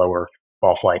equal, a lower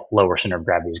ball flight. Lower center of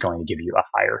gravity is going to give you a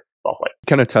higher ball flight.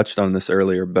 Kind of touched on this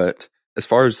earlier, but as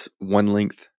far as one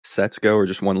length sets go, or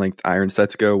just one length iron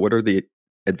sets go, what are the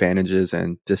advantages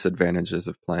and disadvantages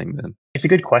of playing them? It's a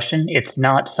good question. It's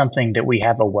not something that we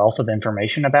have a wealth of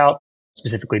information about,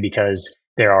 specifically because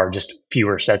there are just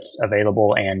fewer sets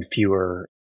available and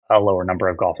a lower number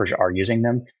of golfers are using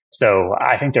them. So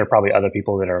I think there are probably other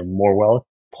people that are more well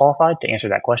qualified to answer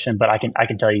that question, but I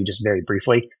can tell you just very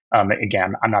briefly.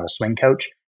 Again, I'm not a swing coach.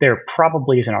 There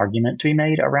probably is an argument to be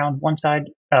made around one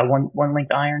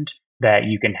length irons that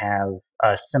you can have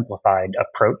a simplified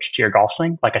approach to your golf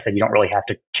swing. Like I said, you don't really have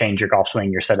to change your golf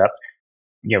swing, your setup,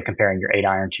 comparing your 8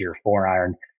 iron to your 4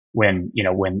 iron when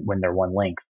they're one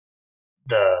length.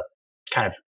 The kind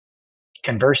of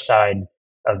converse side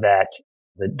of that,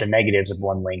 the negatives of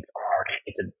one length are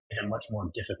it's a much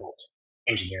more difficult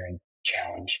engineering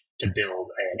challenge to build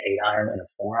an 8 iron and a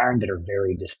 4 iron that are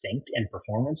very distinct in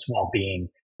performance while being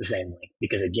the same length.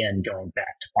 Because again, going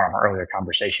back to our earlier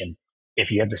conversation, if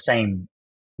you have the same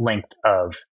length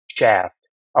of shaft,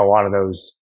 a lot of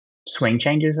those swing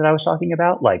changes that I was talking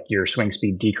about, like your swing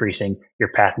speed decreasing, your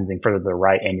path moving further to the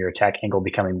right, and your attack angle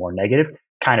becoming more negative,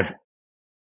 kind of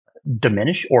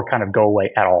diminish or kind of go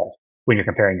away at all when you're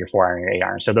comparing your 4 iron and your 8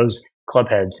 iron. So those club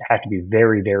heads have to be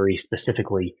very, very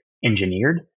specifically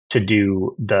engineered to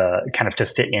do the kind of to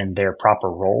fit in their proper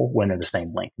role when they're the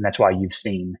same length. And that's why you've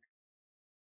seen,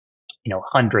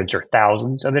 hundreds or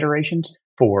thousands of iterations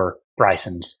for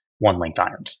Bryson's one length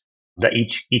irons. That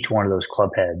each one of those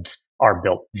club heads are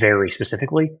built very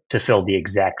specifically to fill the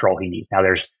exact role he needs. Now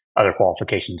there's other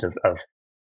qualifications of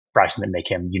Bryson that make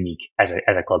him unique as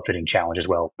a club fitting challenge as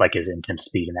well, like his intense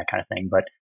speed and that kind of thing. But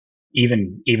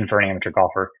even for an amateur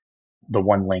golfer, the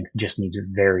one length just needs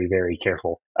very, very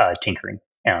careful tinkering,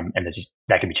 and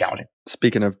that can be challenging.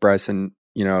 Speaking of Bryson,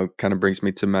 kind of brings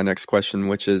me to my next question,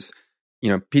 which is,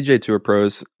 PGA Tour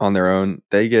pros on their own,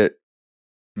 they get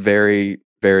very,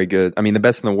 very good. I mean, the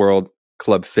best in the world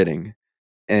club fitting.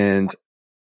 And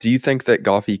do you think that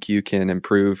Golf EQ can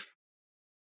improve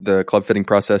the club fitting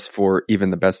process for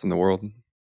even the best in the world?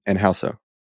 And how so?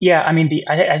 Yeah, I mean,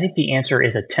 I think the answer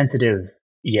is a tentative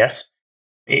yes.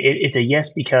 It's a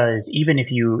yes because even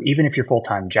if your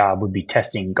full-time job would be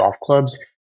testing golf clubs,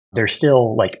 there's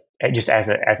still, like, just as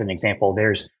an example,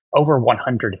 there's over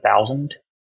 100,000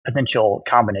 potential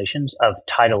combinations of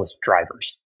Titleist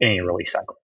drivers in any release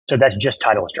cycle. So that's just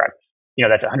Titleist drivers.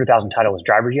 That's 100,000 Titleist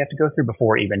drivers you have to go through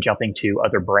before even jumping to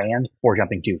other brands, before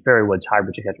jumping to fairwoods,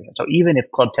 hybrids, etc. So even if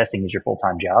club testing is your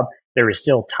full-time job, there is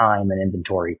still time and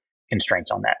inventory constraints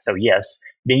on that. So yes,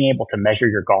 being able to measure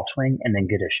your golf swing and then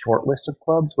get a short list of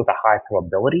clubs with a high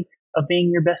probability of being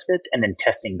your best fits and then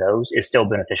testing those is still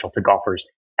beneficial to golfers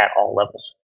at all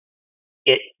levels.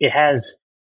 It has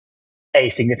a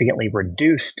significantly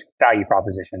reduced value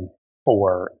proposition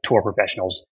for tour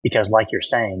professionals because, like you're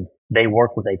saying, they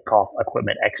work with a golf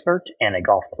equipment expert and a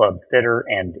golf club fitter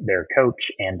and their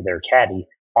coach and their caddy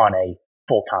on a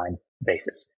full-time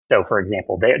basis. So, for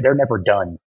example, they're never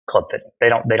done club fitting. They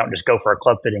don't just go for a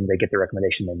club fitting. They get the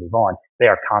recommendation, they move on. They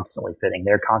are constantly fitting.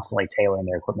 They're constantly tailoring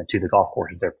their equipment to the golf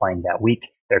courses they're playing that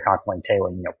week. They're constantly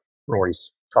tailoring.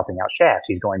 Rory's swapping out shafts.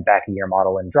 He's going back a year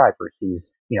model in drivers.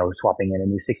 He's swapping in a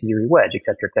new 60-degree wedge, et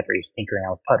cetera, et cetera. He's tinkering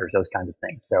out with putters, those kinds of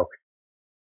things. So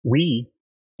we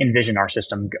envision our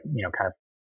system, kind of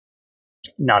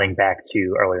nodding back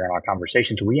to earlier in our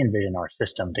conversations, we envision our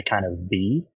system to kind of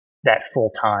be that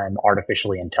full-time,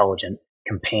 artificially intelligent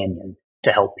companion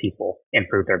to help people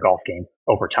improve their golf game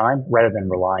over time rather than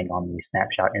relying on these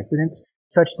snapshot incidents,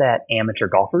 such that amateur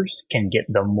golfers can get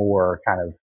the more kind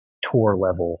of tour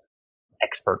level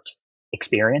expert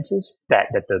experiences that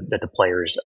the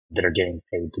players that are getting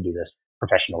paid to do this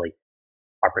professionally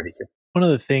are privy to. One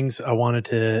of the things I wanted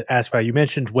to ask about, you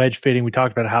mentioned wedge fitting. We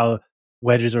talked about how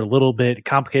wedges are a little bit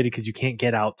complicated because you can't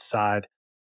get outside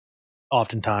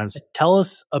oftentimes. Tell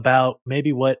us about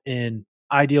maybe what an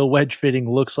ideal wedge fitting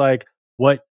looks like,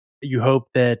 what you hope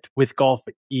that with Golf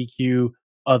EQ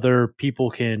other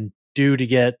people can do to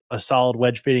get a solid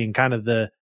wedge fitting and kind of the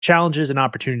challenges and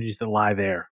opportunities that lie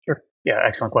there. Sure. Yeah,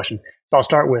 excellent question. So I'll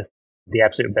start with the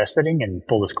absolute best fitting, and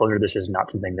full disclosure, this is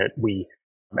not something that we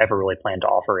ever really plan to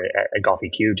offer at Golf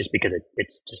EQ just because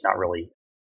it's just not really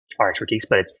our expertise,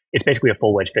 but it's basically a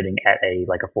full wedge fitting at a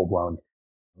full-blown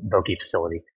bogey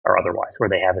facility or otherwise, where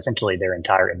they have essentially their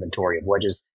entire inventory of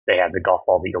wedges. They have the golf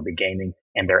ball that you'll be gaming,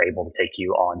 and they're able to take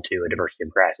you on to a diversity of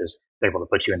grasses. They're able to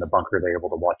put you in the bunker. They're able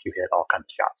to watch you hit all kinds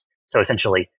of shots. So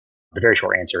essentially, the very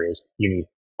short answer is you need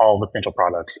all the potential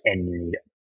products, and you need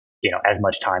as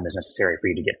much time as necessary for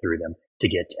you to get through them to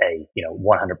get a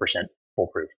 100%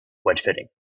 foolproof wedge fitting.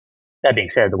 That being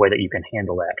said, the way that you can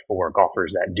handle that for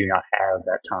golfers that do not have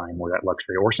that time or that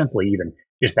luxury, or simply even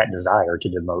just that desire to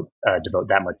devote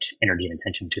that much energy and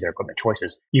attention to their equipment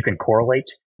choices, you can correlate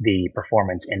the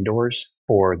performance indoors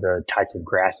for the types of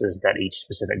grasses that each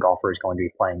specific golfer is going to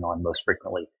be playing on most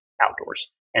frequently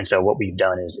outdoors. And so what we've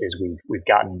done is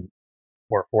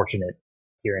we're fortunate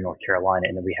here in North Carolina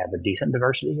in that we have a decent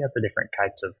diversity of the different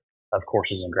types of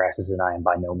courses and grasses, and I am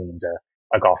by no means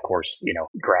a golf course,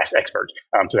 grass expert.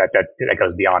 So that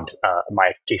goes beyond my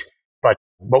expertise. But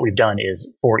what we've done is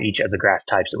for each of the grass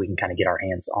types that we can kind of get our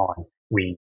hands on,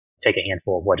 we take a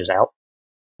handful of wedges out.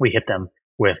 We hit them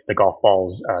with the golf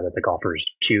balls that the golfers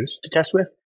choose to test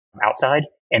with outside,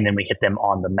 and then we hit them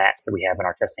on the mats that we have in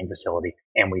our testing facility,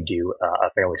 and we do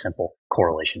a fairly simple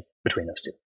correlation between those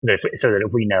two. So that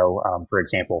if we know, for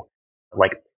example,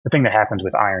 like the thing that happens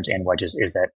with irons and wedges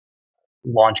is that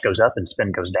launch goes up and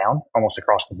spin goes down almost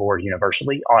across the board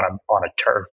universally on a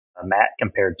turf mat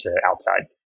compared to outside.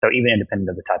 So even independent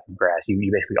of the type of grass,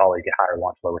 you basically always get higher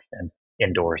launch, lower spin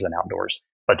indoors than outdoors.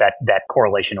 But that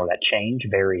correlation or that change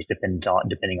varies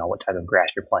depending on what type of grass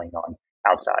you're playing on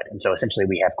outside. And so essentially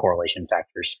we have correlation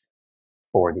factors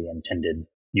for the intended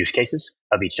use cases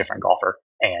of each different golfer,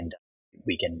 and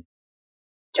we can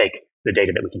take the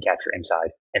data that we can capture inside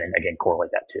and then again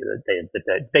correlate that to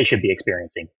that they should be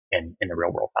experiencing in the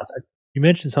real world outside. You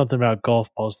mentioned something about golf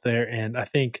balls there, and I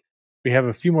think we have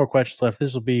a few more questions left.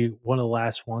 This will be one of the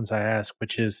last ones I ask,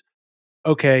 which is,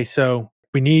 okay, so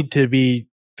we need to be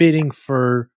fitting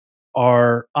for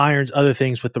our irons, other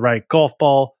things with the right golf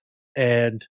ball.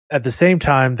 And at the same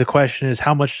time, the question is,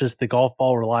 how much does the golf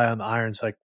ball rely on the irons?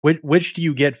 Like, which do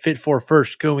you get fit for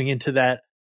first going into that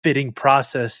fitting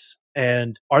process?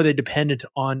 And are they dependent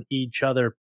on each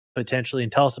other potentially?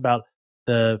 And tell us about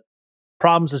the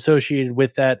problems associated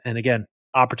with that. And again,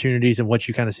 opportunities and what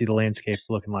you kind of see the landscape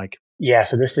looking like. Yeah,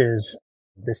 so this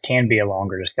can be a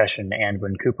longer discussion. And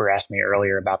when Cooper asked me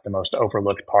earlier about the most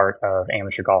overlooked part of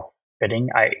amateur golf fitting,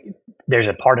 there's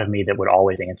a part of me that would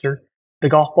always answer the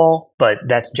golf ball, but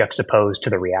that's juxtaposed to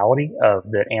the reality of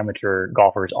that amateur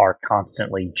golfers are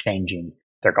constantly changing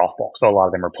their golf ball. So a lot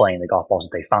of them are playing the golf balls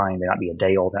that they find. They might be a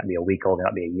day old, they might be a week old, they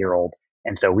might be a year old.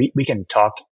 And so we can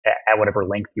talk at whatever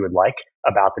length you would like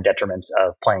about the detriments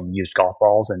of playing used golf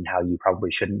balls and how you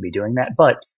probably shouldn't be doing that.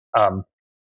 But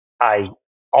I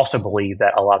also believe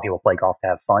that a lot of people play golf to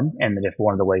have fun, and that if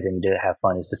one of the ways they need to have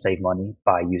fun is to save money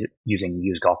by using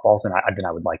used golf balls, then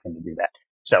I would like them to do that.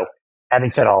 So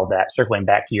having said all of that, circling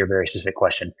back to your very specific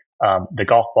question, the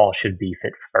golf ball should be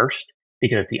fit first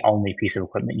because it's the only piece of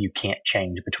equipment you can't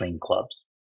change between clubs.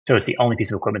 So it's the only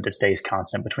piece of equipment that stays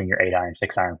constant between your 8-iron,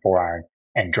 6-iron, 4-iron,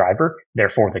 and driver.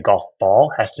 Therefore, the golf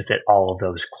ball has to fit all of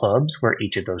those clubs, where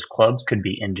each of those clubs could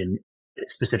be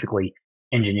specifically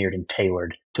engineered and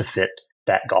tailored to fit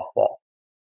that golf ball.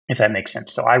 if that makes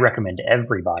sense. So I recommend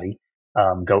everybody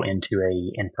go into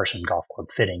a in-person golf club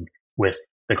fitting with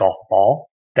the golf ball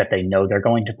that they know they're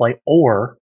going to play,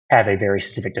 or have a very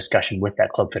specific discussion with that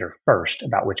club fitter first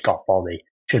about which golf ball they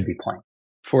should be playing.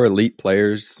 For elite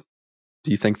players,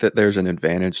 do you think that there's an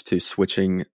advantage to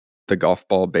switching the golf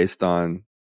ball based on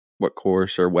what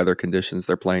course or weather conditions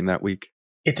they're playing that week?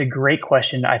 It's a great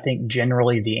question. I think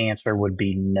generally the answer would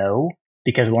be no,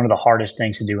 because one of the hardest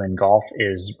things to do in golf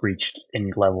is reach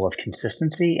any level of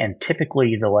consistency, and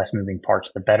typically the less moving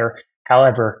parts, the better.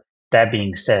 However, that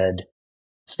being said,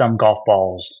 some golf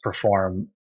balls perform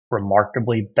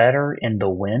remarkably better in the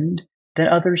wind than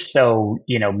others. So,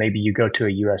 maybe you go to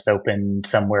a US Open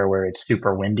somewhere where it's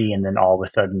super windy, and then all of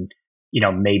a sudden,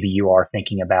 maybe you are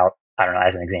thinking about, I don't know,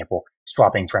 as an example,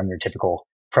 swapping from your typical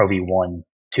Pro V1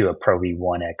 to a Pro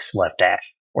V1X left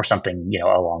dash or something,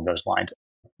 along those lines.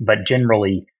 But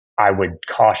generally, I would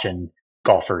caution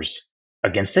golfers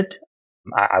against it.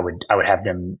 I would have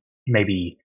them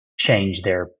maybe change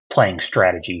their playing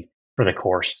strategy for the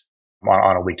course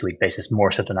on a week to week basis,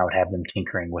 more so than I would have them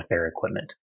tinkering with their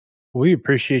equipment. We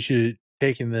appreciate you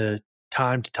taking the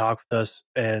time to talk with us.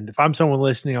 And if I'm someone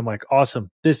listening, I'm like, awesome.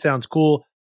 This sounds cool.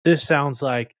 This sounds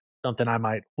like something I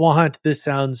might want. This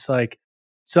sounds like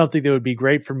something that would be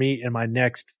great for me in my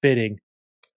next fitting.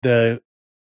 The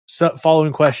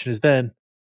following question is then,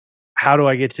 how do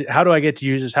I get to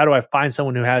use this? How do I find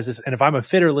someone who has this? And if I'm a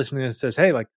fitter listening to this says,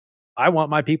 hey, like, I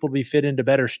want my people to be fit into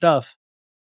better stuff,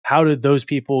 how did those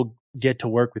people get to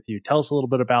work with you? Tell us a little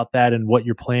bit about that and what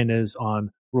your plan is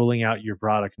on rolling out your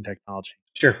product and technology.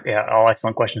 Sure. Yeah. All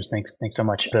excellent questions. Thanks so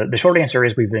much. The short answer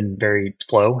is we've been very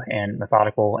slow and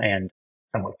methodical and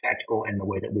somewhat tactical in the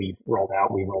way that we've rolled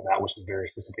out. We rolled out with some very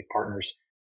specific partners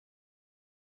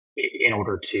in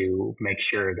order to make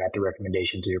sure that the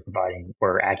recommendations we were providing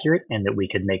were accurate and that we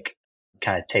could make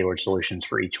kind of tailored solutions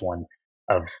for each one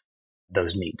of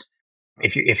those needs.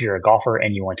 If you're a golfer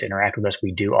and you want to interact with us,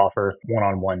 we do offer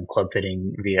one-on-one club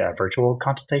fitting via virtual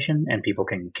consultation, and people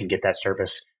can get that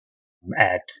service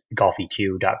at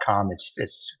golfeq.com.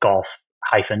 It's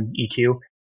golf-eq.com.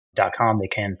 They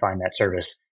can find that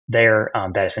service there.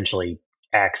 That essentially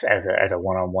acts as a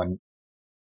one-on-one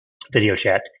video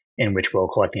chat in which we'll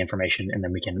collect the information, and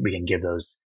then we can give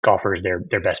those golfers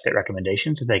their best fit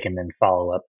recommendations that they can then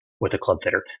follow up with a club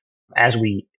fitter. As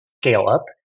we scale up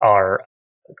our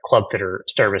club fitter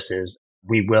services,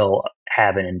 we will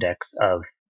have an index of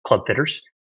club fitters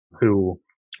who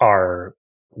are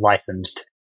licensed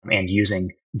and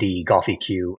using the Golf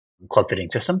EQ club fitting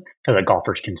system so that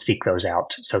golfers can seek those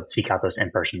out. So seek out those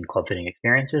in-person club fitting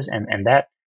experiences. And that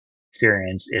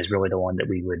experience is really the one that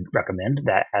we would recommend,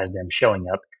 that has them showing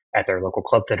up at their local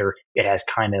club fitter. It has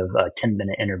kind of a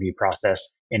 10-minute interview process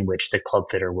in which the club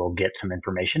fitter will get some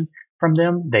information from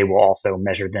them. They will also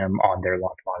measure them on their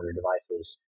launch monitor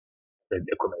devices, the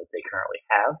equipment that they currently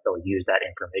have. They'll use that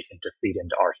information to feed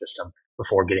into our system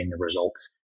before getting the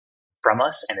results from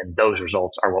us. And then those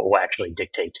results are what will actually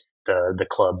dictate the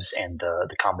clubs and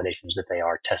the combinations that they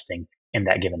are testing in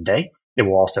that given day. It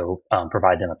will also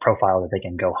provide them a profile that they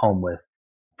can go home with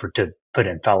to put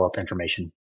in follow-up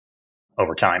information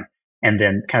over time. And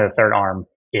then kind of the third arm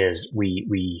is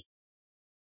we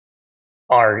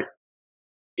are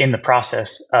in the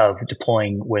process of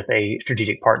deploying with a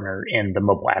strategic partner in the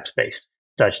mobile app space,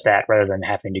 such that rather than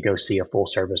having to go see a full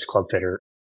service club fitter,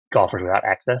 golfers without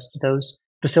access to those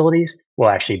facilities will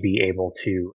actually be able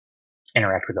to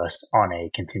interact with us on a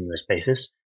continuous basis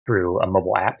through a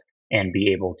mobile app and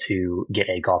be able to get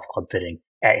a golf club fitting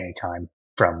at any time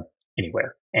from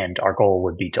anywhere. And our goal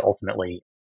would be to ultimately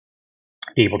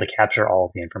be able to capture all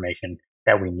of the information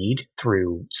that we need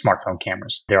through smartphone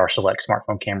cameras. There are select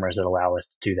smartphone cameras that allow us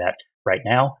to do that right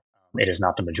now. It is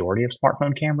not the majority of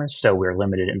smartphone cameras, so we're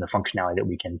limited in the functionality that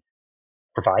we can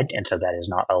provide. And so that is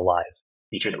not a live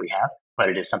feature that we have, but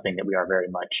it is something that we are very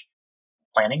much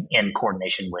planning in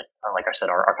coordination with, like I said,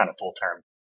 our kind of full-term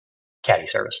caddy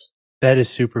service. That is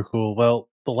super cool. Well,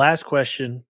 the last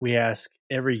question we ask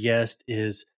every guest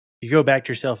is, if you go back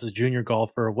to yourself as a junior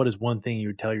golfer, what is one thing you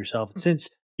would tell yourself? And since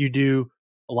you do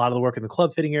a lot of the work in the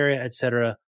club fitting area, et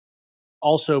cetera,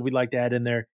 also we'd like to add in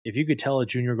there, if you could tell a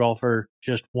junior golfer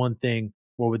just one thing,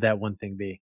 what would that one thing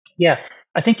be? Yeah,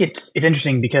 I think it's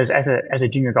interesting because as a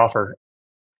junior golfer,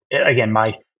 again,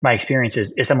 my experience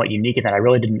is somewhat unique in that I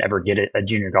really didn't ever get a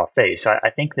junior golf phase. So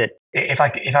I think that if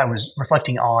I was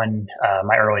reflecting on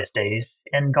my earliest days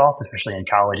in golf, especially in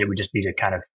college, it would just be to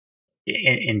kind of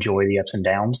enjoy the ups and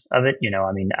downs of it.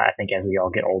 I mean, I think as we all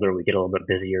get older, we get a little bit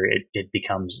busier. It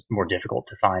becomes more difficult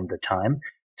to find the time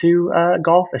to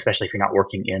golf, especially if you're not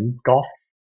working in golf.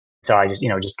 So I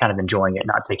just kind of enjoying it,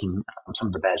 not taking some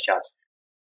of the bad shots,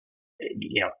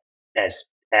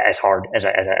 as hard as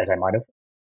I might have.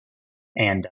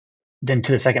 And then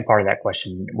to the second part of that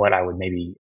question, what I would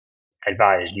maybe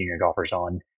advise junior golfers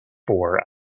on for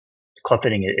club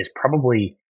fitting is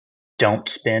probably don't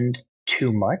spend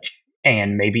too much,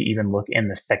 and maybe even look in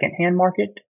the secondhand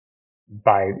market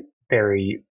by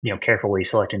very carefully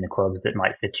selecting the clubs that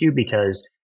might fit you, because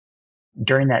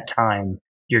during that time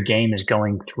your game is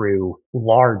going through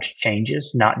large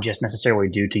changes, not just necessarily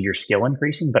due to your skill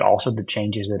increasing, but also the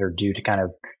changes that are due to kind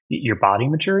of your body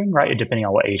maturing, right? Depending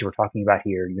on what age we're talking about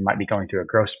here, you might be going through a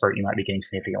growth spurt, you might be getting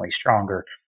significantly stronger,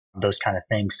 those kind of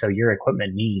things. So your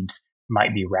equipment needs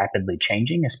might be rapidly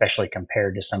changing, especially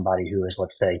compared to somebody who is,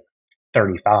 let's say,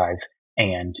 35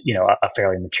 and, a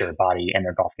fairly mature body and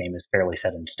their golf game is fairly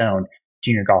set in stone.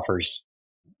 Junior golfers'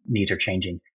 needs are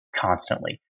changing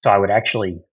constantly. So I would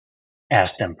actually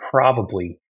ask them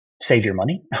probably save your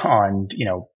money on,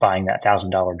 buying that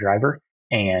 $1,000 driver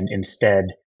and instead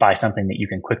buy something that you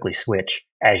can quickly switch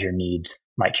as your needs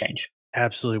might change.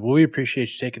 Absolutely. Well, we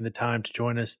appreciate you taking the time to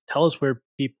join us. Tell us where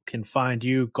people can find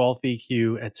you, Golf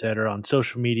EQ, et cetera, on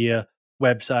social media,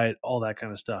 website, all that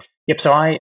kind of stuff. Yep.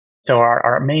 So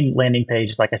our main landing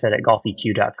page, like I said, at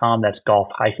golfeq.com, that's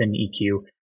golf-eq.com.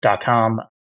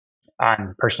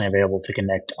 I'm personally available to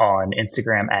connect on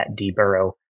Instagram at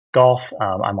dburrowgolf.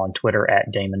 I'm on Twitter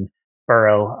at Damon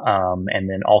Burrow. And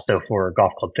then also for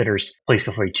golf club fitters, please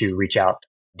feel free to reach out,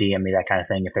 DM me, that kind of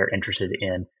thing, if they're interested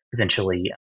in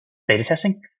potentially beta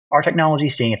testing our technology,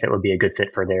 seeing if it would be a good fit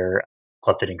for their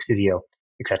club fitting studio,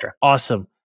 etc. Awesome.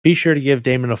 Be sure to give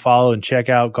Damon a follow and check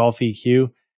out Golf EQ.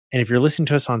 And if you're listening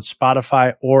to us on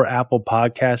Spotify or Apple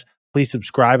Podcasts, please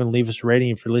subscribe and leave us a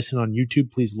rating. If you're listening on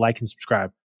YouTube, please like and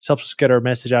subscribe. This helps us get our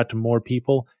message out to more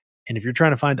people. And if you're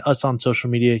trying to find us on social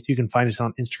media, you can find us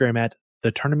on Instagram at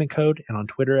The Tournament Code and on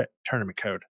Twitter at Tournament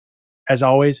Code. As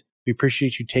always, we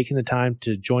appreciate you taking the time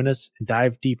to join us and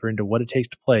dive deeper into what it takes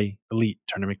to play elite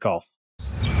tournament golf.